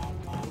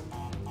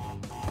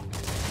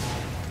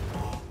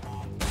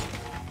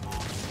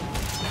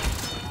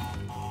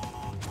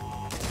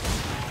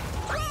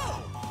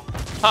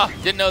 Huh,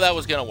 didn't know that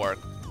was gonna work.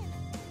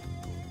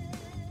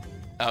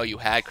 Oh, you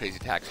had Crazy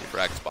Taxi for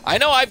Xbox. I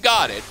know I've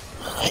got it.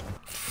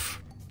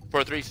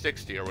 For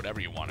 360 or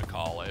whatever you want to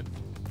call it.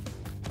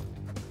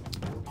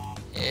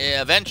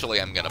 Yeah,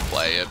 eventually I'm gonna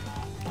play it.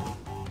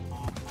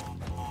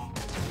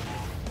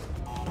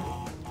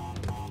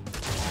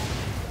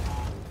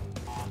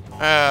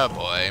 Oh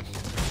boy.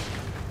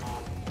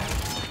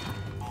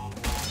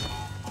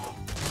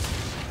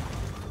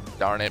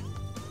 Darn it.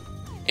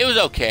 It was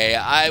okay.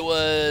 I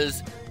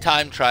was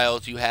time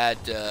trials. You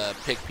had to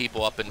pick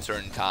people up in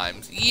certain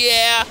times.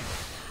 Yeah.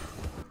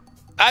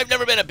 I've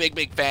never been a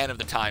big fan of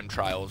the time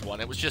trials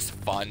one. It was just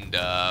fun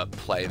to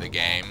play the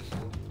game.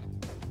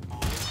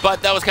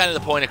 But that was kind of the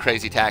point of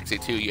Crazy Taxi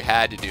too. You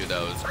had to do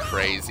those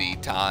crazy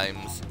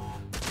times.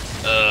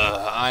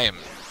 I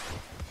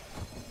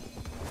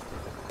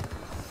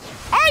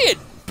had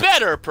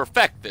better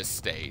perfect this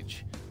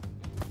stage.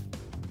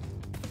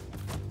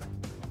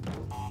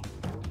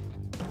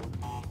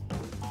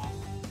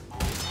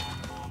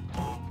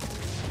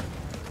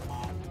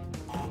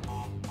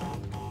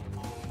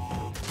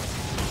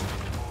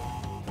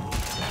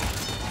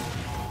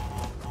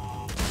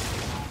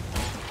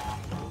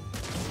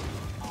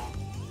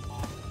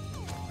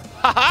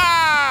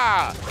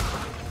 Ha-ha!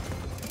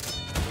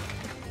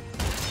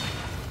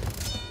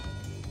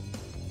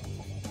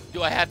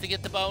 Do I have to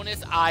get the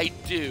bonus? I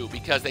do,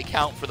 because they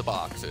count for the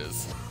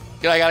boxes.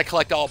 I gotta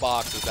collect all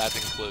boxes, that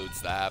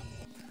includes that.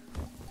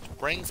 Which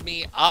brings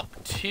me up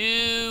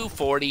to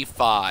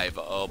 45.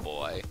 Oh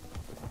boy.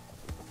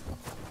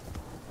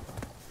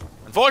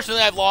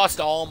 Unfortunately, I've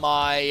lost all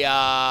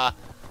my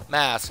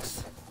masks.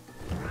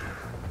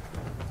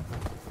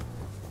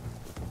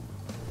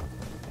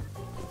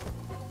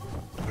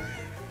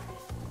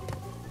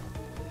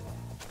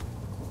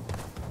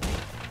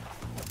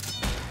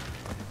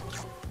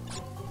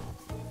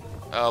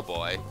 Oh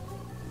boy.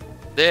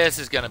 This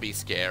is gonna be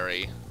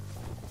scary.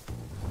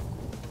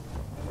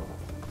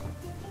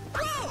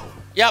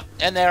 Yep,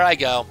 and there I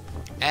go.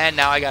 And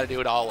now I gotta do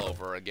it all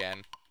over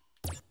again.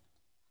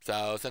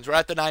 So, since we're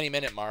at the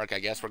 90-minute mark, I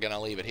guess we're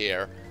gonna leave it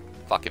here.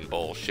 Fucking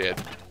bullshit.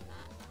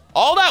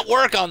 All that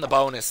work on the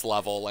bonus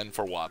level, and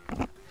for what?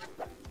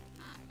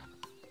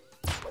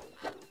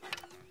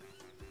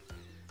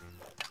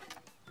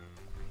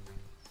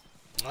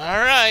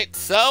 Alright,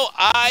 so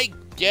I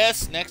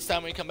guess next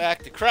time we come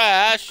back to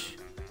Crash,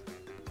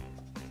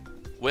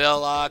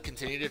 we'll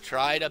continue to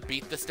try to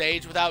beat the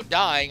stage without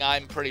dying.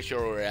 I'm pretty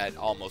sure we're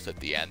almost at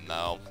the end,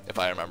 though, if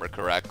I remember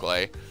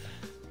correctly.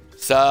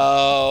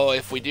 So,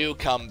 if we do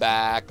come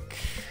back,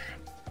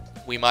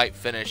 we might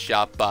finish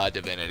up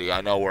Divinity. I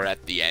know we're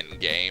at the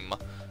end game,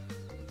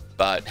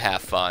 but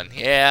have fun.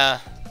 Yeah,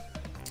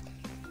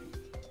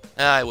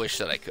 I wish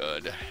that I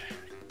could.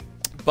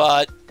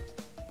 But,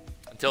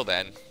 until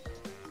then...